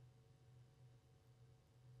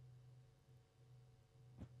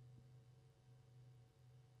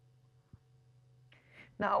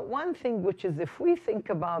 Now, one thing which is, if we think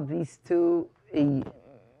about these two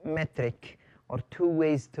metric or two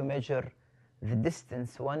ways to measure the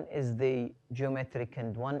distance, one is the geometric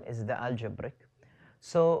and one is the algebraic.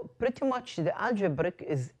 So pretty much the algebraic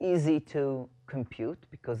is easy to compute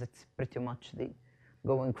because it's pretty much the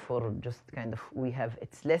going for just kind of,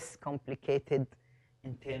 it's less complicated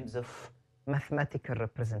in terms of mathematical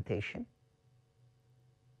representation.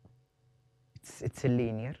 It's a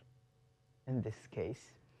linear in this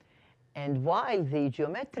case. And while the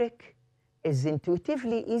geometric is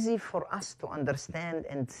intuitively easy for us to understand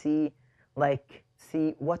and see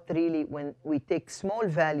what really, when we take small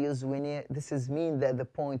values, this is mean that the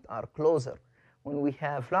points are closer. When we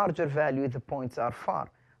have larger value, the points are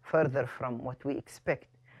further from what we expect.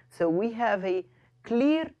 So we have a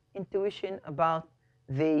clear intuition about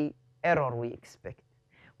the error we expect.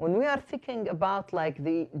 When we are thinking about like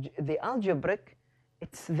the algebraic,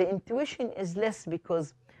 the intuition is less,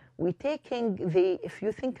 because we taking if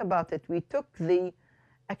you think about it, we took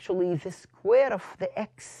actually the square of the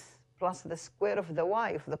x plus the square of the y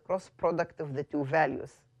of the cross product of the two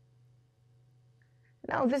values.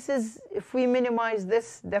 Now this is, if we minimize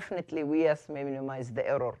this, definitely we may minimize the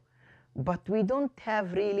error. But we don't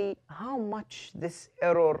have really how much this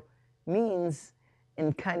error means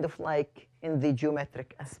in kind of like in the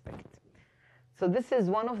geometric aspect. So this is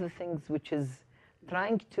one of the things which is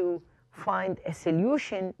trying to find a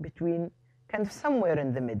solution between kind of somewhere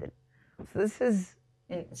in the middle. So this is,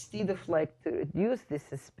 instead of like to reduce this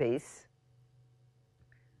space,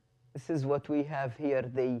 this is what we have here,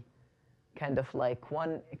 kind of like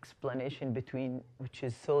one explanation between, which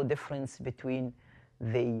is so difference between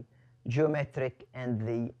the geometric and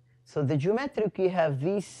the, so the geometric, you have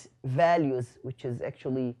these values, which is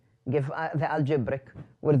actually give the algebraic,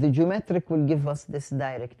 where the geometric will give us this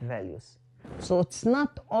direct values. So it's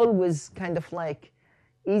not always kind of like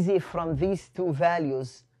easy from these two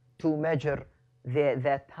values to measure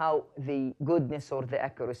that how the goodness or the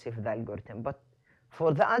accuracy of the algorithm. But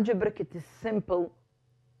for the algebraic, it is simple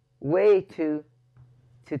way to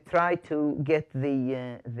try to get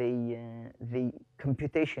the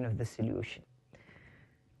computation of the solution.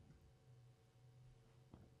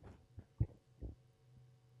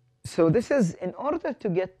 So this is in order to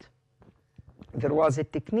get, there was a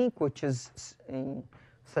technique which is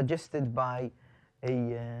suggested by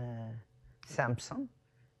Sampson,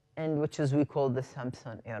 and which is we call the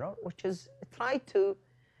Sampson error, which is try to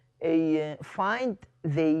find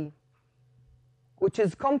the, which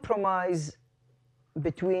is compromise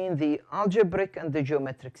between the algebraic and the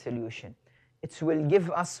geometric solution. It will give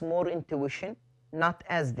us more intuition, not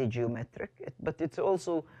as the geometric, but it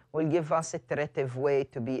also will give us an iterative way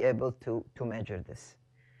to be able to measure this.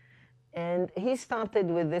 And he started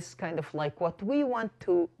with this kind of like what we want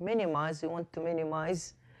to minimize. We want to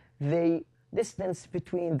minimize the distance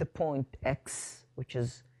between the point x, which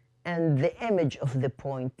is, and the image of the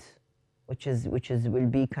point, which is will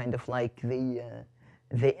be kind of like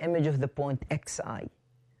the image of the point xi,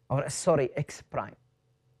 or sorry, x prime.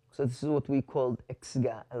 So this is what we called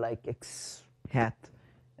like x hat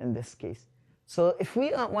in this case. So if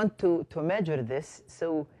we want to measure this,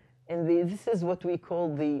 so this is what we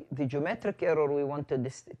call the geometric error we want to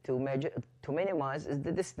measure, to minimize, is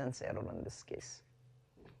the distance error in this case.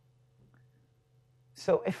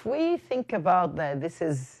 So if we think about that, this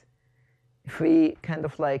is, if we kind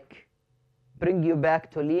of like bring you back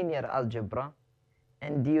to linear algebra,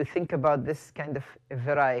 and you think about this kind of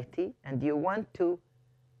variety, and you want to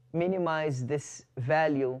minimize this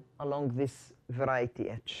value along this variety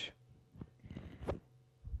h.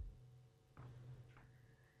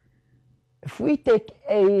 If we take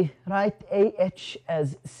write AH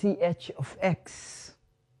as CH of x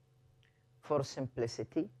for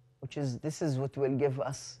simplicity, which is, this is what will give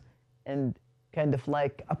us, and kind of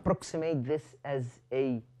like approximate this as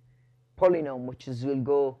a polynomial, which is will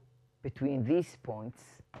go between these points.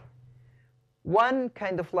 One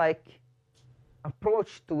kind of like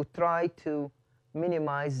approach to try to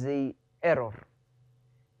minimize the error.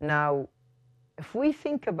 Now, if we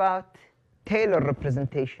think about Taylor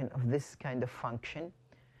representation of this kind of function,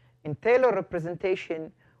 in Taylor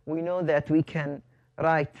representation, we know that we can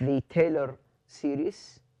write the Taylor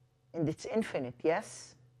series, and it's infinite,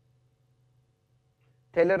 yes?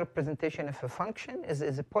 Taylor representation of a function is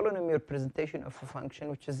a polynomial representation of a function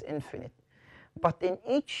which is infinite. But in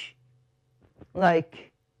each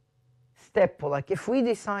like step, like if we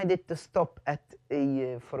decided to stop at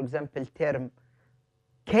a, for example, term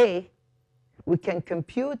k, we can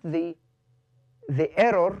compute the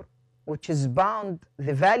error which is bound,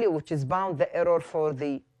 the value which is bound the error for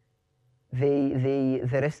the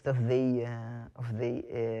rest of the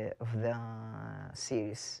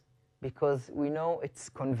series, because we know it's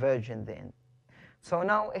convergent then. So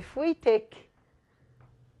now if we take,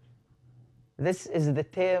 this is the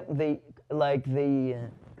term,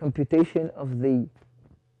 computation of the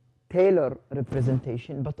Taylor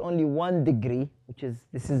representation, but only 1 degree, which is,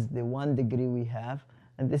 this is the 1 degree we have,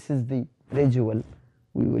 and this is the residual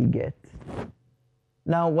we will get.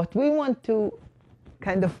 Now what we want to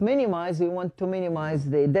kind of minimize, we want to minimize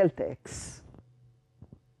the delta x.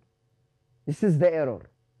 This is the error.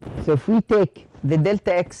 So if we take the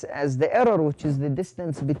delta x as the error, which is the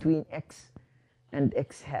distance between x and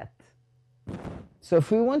x hat. So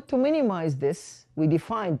if we want to minimize this, we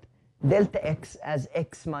defined delta x as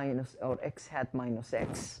x minus, or x hat minus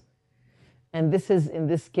x. And this is, in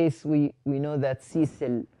this case, we know that C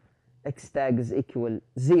cell x tag is equal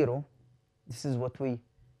 0. This is what we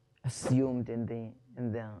assumed in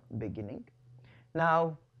the beginning.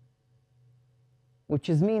 Now, which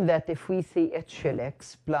is mean that if we say h shell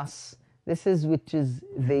x plus, this is which is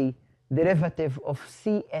the derivative of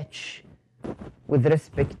ch with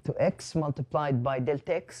respect to x multiplied by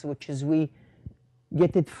delta x, which is we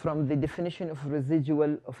get it from the definition of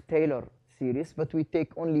residual of Taylor series, but we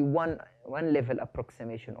take only one level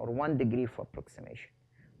approximation, or 1 degree of approximation,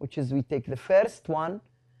 which is we take the first one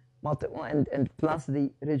and plus the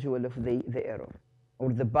residual of the error,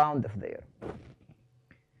 or the bound of the error.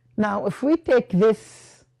 Now, if we take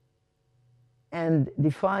this and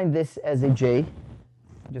define this as a j,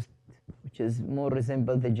 which is more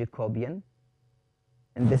resemble the Jacobian,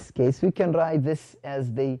 in this case, we can write this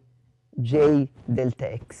as the j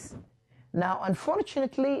delta x. Now,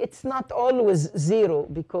 unfortunately, it's not always 0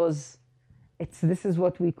 because this is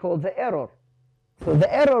what we call the error. So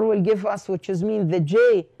the error will give us, which is mean the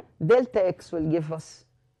j delta x will give us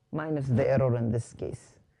minus the error in this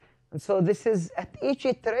case. And so this is, at each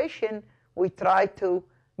iteration, we try to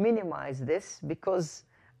minimize this because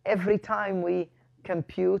every time we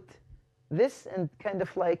compute this and kind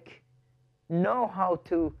of like know how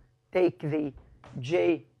to take the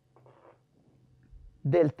j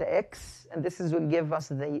delta x, and this will give us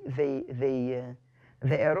the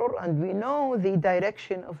error, and we know the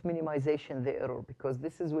direction of minimization the error because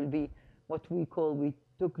this will be what we call, we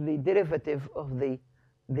took the derivative of the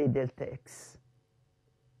delta x.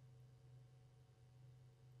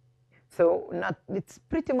 So it's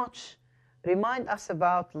pretty much remind us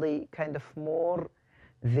about the kind of more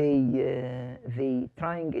the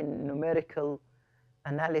trying in numerical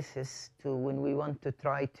analysis to when we want to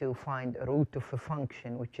try to find a root of a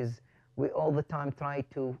function, which is we all the time try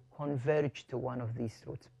to converge to one of these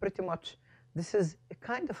roots. Pretty much this is a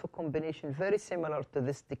kind of a combination very similar to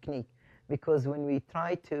this technique, because when we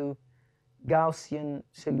try to Gaussian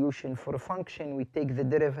solution for a function, we take the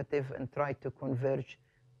derivative and try to converge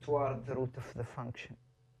toward the root of the function.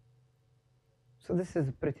 So this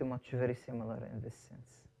is pretty much very similar in this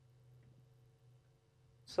sense.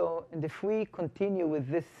 So, and if we continue with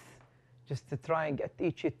this, just trying at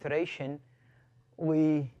each iteration,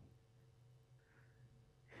 we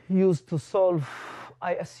use to solve,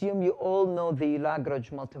 I assume you all know the Lagrange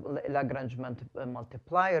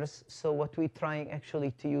multipliers. So what we're trying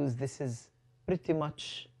actually to use, this is pretty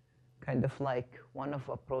much kind of like one of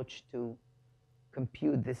approach to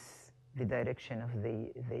compute this, the direction of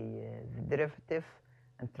the derivative,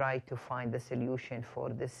 and try to find the solution for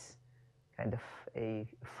this kind of a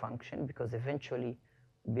function, because eventually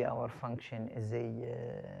our function is a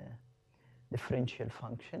differential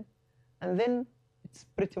function. And then it's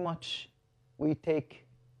pretty much we take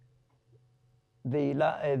the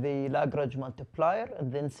Lagrange multiplier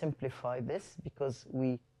and then simplify this because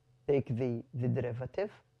we take the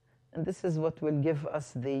derivative. And this is what will give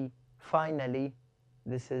us the, finally,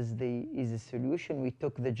 this is the easy solution. We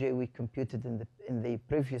took the j we computed in the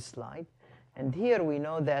previous slide. And here we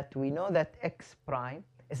know that x prime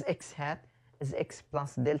is x hat is x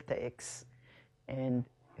plus delta x. And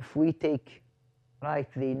if we take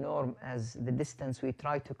the norm as the distance we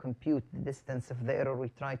try to compute, the distance of the error we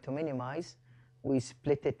try to minimize, we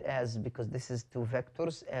split it as, because this is two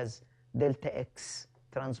vectors, as delta x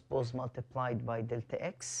transpose multiplied by delta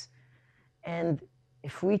x. And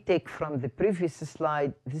if we take from the previous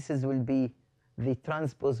slide, will be, the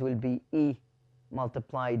transpose will be e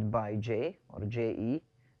multiplied by j, or je.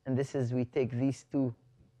 And this is, we take these two,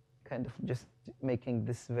 kind of just making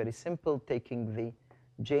this very simple, taking the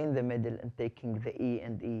j in the middle and taking the e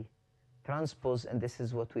and e transpose, and this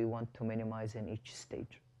is what we want to minimize in each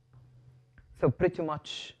stage. So pretty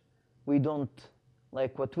much we don't,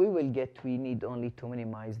 like what we will get, we need only to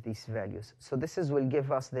minimize these values. So this will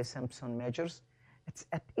give us the Simpson measures. It's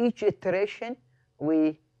at each iteration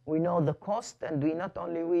we know the cost, and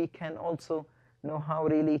we can also know how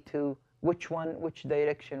really to, which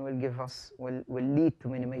direction will give us, will lead to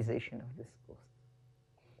minimization of this cost.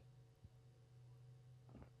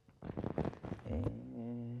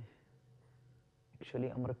 Actually,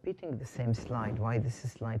 I'm repeating the same slide. Why this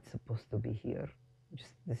slide is supposed to be here?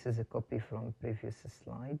 This is a copy from previous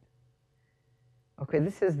slide. Okay,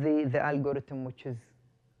 this is the algorithm, which is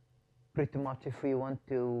pretty much, if we want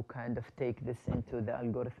to kind of take this into the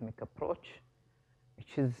algorithmic approach,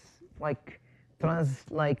 which is like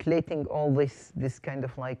translating all this kind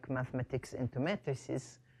of like mathematics into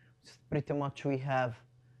matrices. Pretty much we have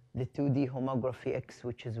the 2D homography x,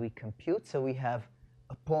 which is we compute. So we have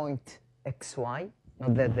a point xy,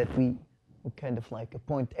 not that we kind of like a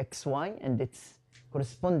point xy and its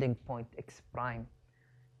corresponding point x prime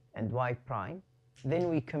and y prime. Then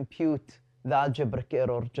we compute the algebraic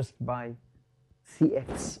error just by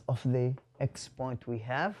cx of the x point we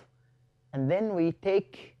have. And then we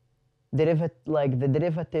take the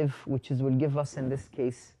derivative, which will give us, in this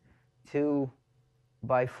case,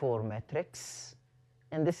 2/4 matrix.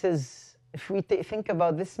 And this is, if we think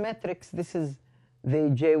about this matrix, this is the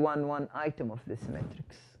J11 item of this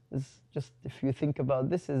matrix. Just if you think about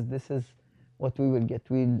this is what we will get.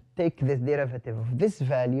 We'll take the derivative of this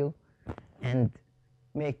value and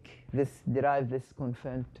derive this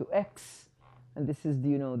confound to x. And this is,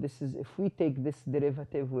 if we take this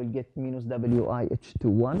derivative, we'll get minus wi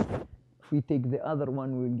h21. If we take the other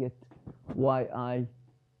one, we'll get yi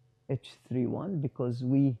h31, because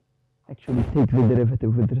we actually take the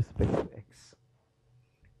derivative with respect to x.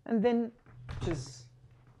 And then, which is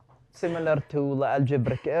similar to the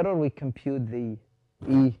algebraic error, we compute the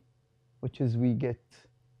E, which is we get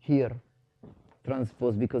here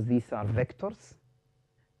transpose because these are vectors.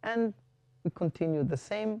 And we continue the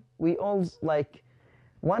same. We also like,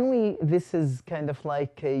 this is kind of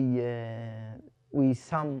like we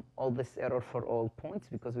sum all this error for all points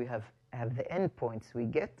because we have the endpoints we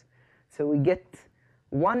get. So we get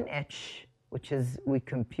 1h, which is we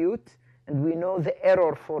compute, and we know the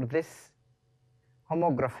error for this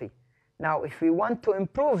homography. Now, if we want to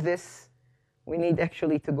improve this, we need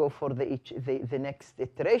actually to go for the next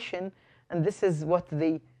iteration, and this is what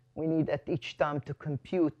we need at each time to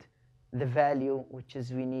compute the value, which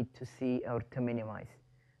is we need to see or to minimize.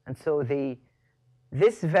 And so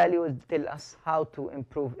this value will tell us how to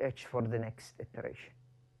improve h for the next iteration.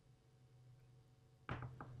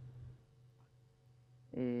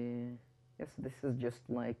 Yes, this is just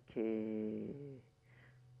like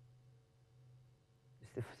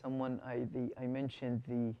if someone, I mentioned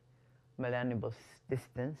the Malanibus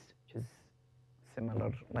distance, which is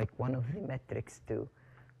similar, like one of the metrics to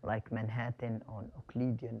like Manhattan on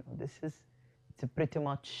Euclidean. It's pretty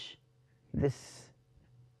much, this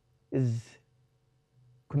is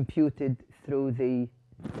computed through the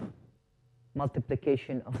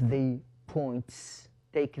multiplication of the points.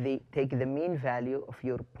 Take the mean value of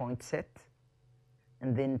your point set,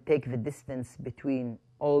 and then take the distance between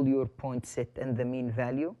all your point set and the mean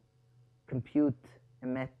value, compute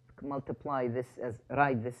multiply this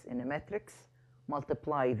write this in a matrix,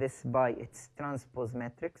 multiply this by its transpose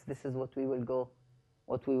matrix. This is what we will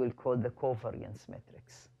call the covariance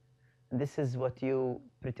matrix. And this is what you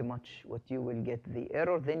will get the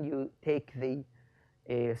error. Then you take the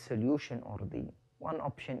solution, or the one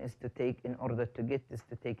option is to take, in order to get this,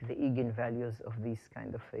 to take the eigenvalues of these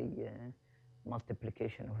kind of a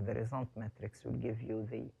multiplication of the result matrix will give you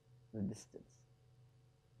the distance.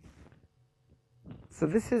 So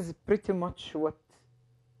this is pretty much what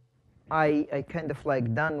I kind of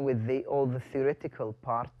like done with all the theoretical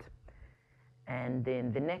part. And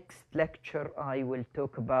in the next lecture, I will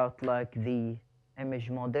talk about like the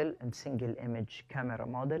image model and single image camera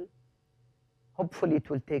model. Hopefully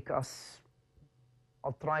it will take us,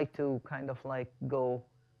 I'll try to kind of like go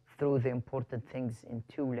through the important things in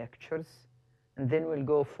 2 lectures. And then we'll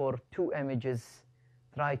go for 2 images,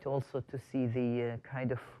 try to also to see the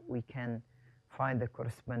kind of, we can find the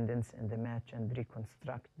correspondence and the match and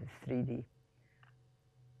reconstruct the 3D.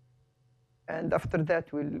 And after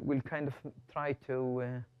that, we'll kind of try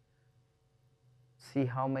to see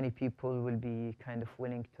how many people will be kind of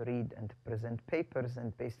willing to read and to present papers,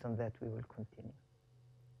 and based on that, we will continue.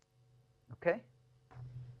 Okay?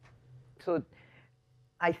 So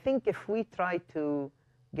I think if we try to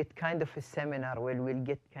get kind of a seminar where we'll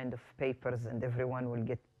get kind of papers and everyone will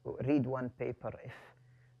read one paper, if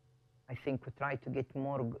I think we try to get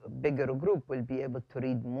bigger group will be able to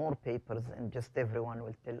read more papers, and just everyone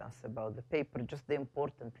will tell us about the paper, just the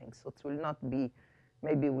important things. So it will not be,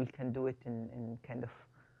 maybe we can do it in kind of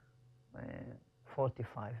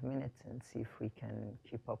 45 minutes and see if we can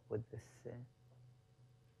keep up with this.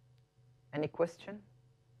 Any question?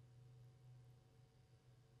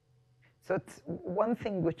 So it's one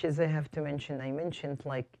thing which is I have to mention, I mentioned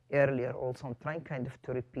like earlier also, I'm trying kind of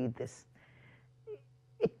to repeat this.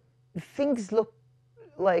 Things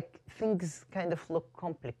kind of look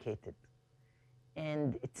complicated,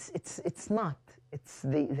 and it's not. It's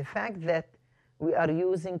the fact that we are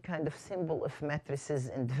using kind of symbol of matrices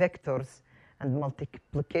and vectors and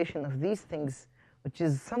multiplication of these things, which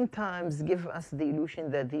is sometimes give us the illusion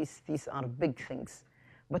that these are big things.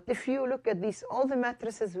 But if you look at these, all the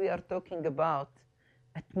matrices we are talking about,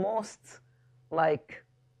 at most like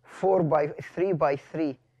 3 by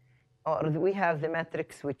 3. Or we have the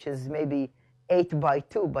matrix which is maybe 8 by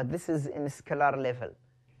 2, but this is in a scalar level.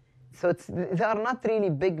 So they are not really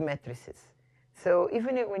big matrices. So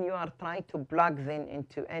even when you are trying to plug them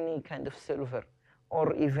into any kind of solver,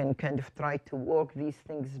 or even kind of try to work these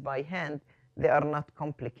things by hand, they are not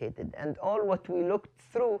complicated. And all what we looked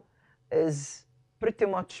through is pretty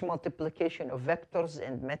much multiplication of vectors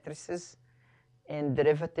and matrices, and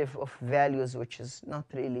derivative of values, which is not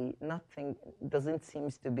really, doesn't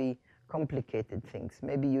seem to be complicated things.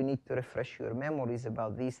 Maybe you need to refresh your memories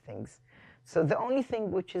about these things. So the only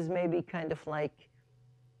thing which is maybe kind of like,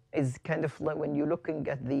 is kind of like when you're looking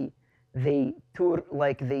at the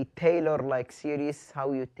Taylor series,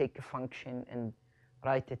 how you take a function and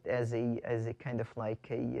write it as a kind of like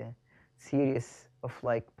a series of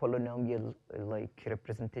like polynomial, like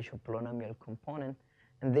representation polynomial component,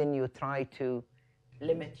 and then you try to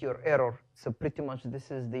limit your error. So pretty much this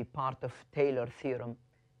is the part of Taylor theorem.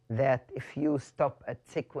 that if you stop at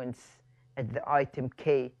sequence at the item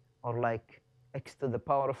k, or like x to the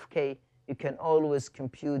power of k, you can always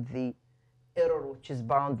compute the error which is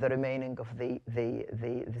bound the remaining of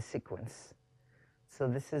the sequence. So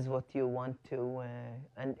this is what you want to,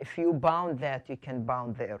 and if you bound that, you can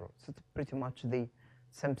bound the error. So it's pretty much the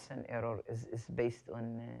Simpson error is based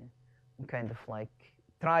on kind of like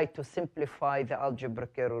try to simplify the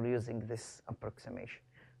algebraic error using this approximation.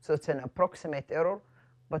 So it's an approximate error,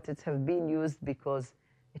 but it has been used because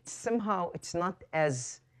it's not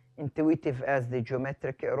as intuitive as the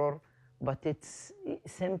geometric error, but it's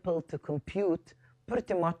simple to compute,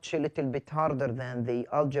 pretty much a little bit harder than the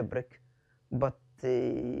algebraic, but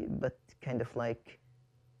kind of like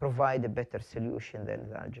provide a better solution than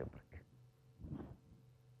the algebraic.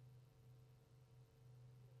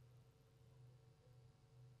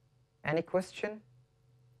 Any question?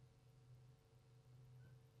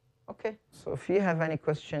 Okay, so if you have any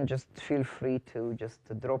question, just feel free to just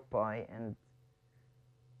drop by and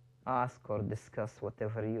ask or discuss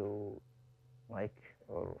whatever you like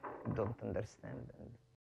or don't understand.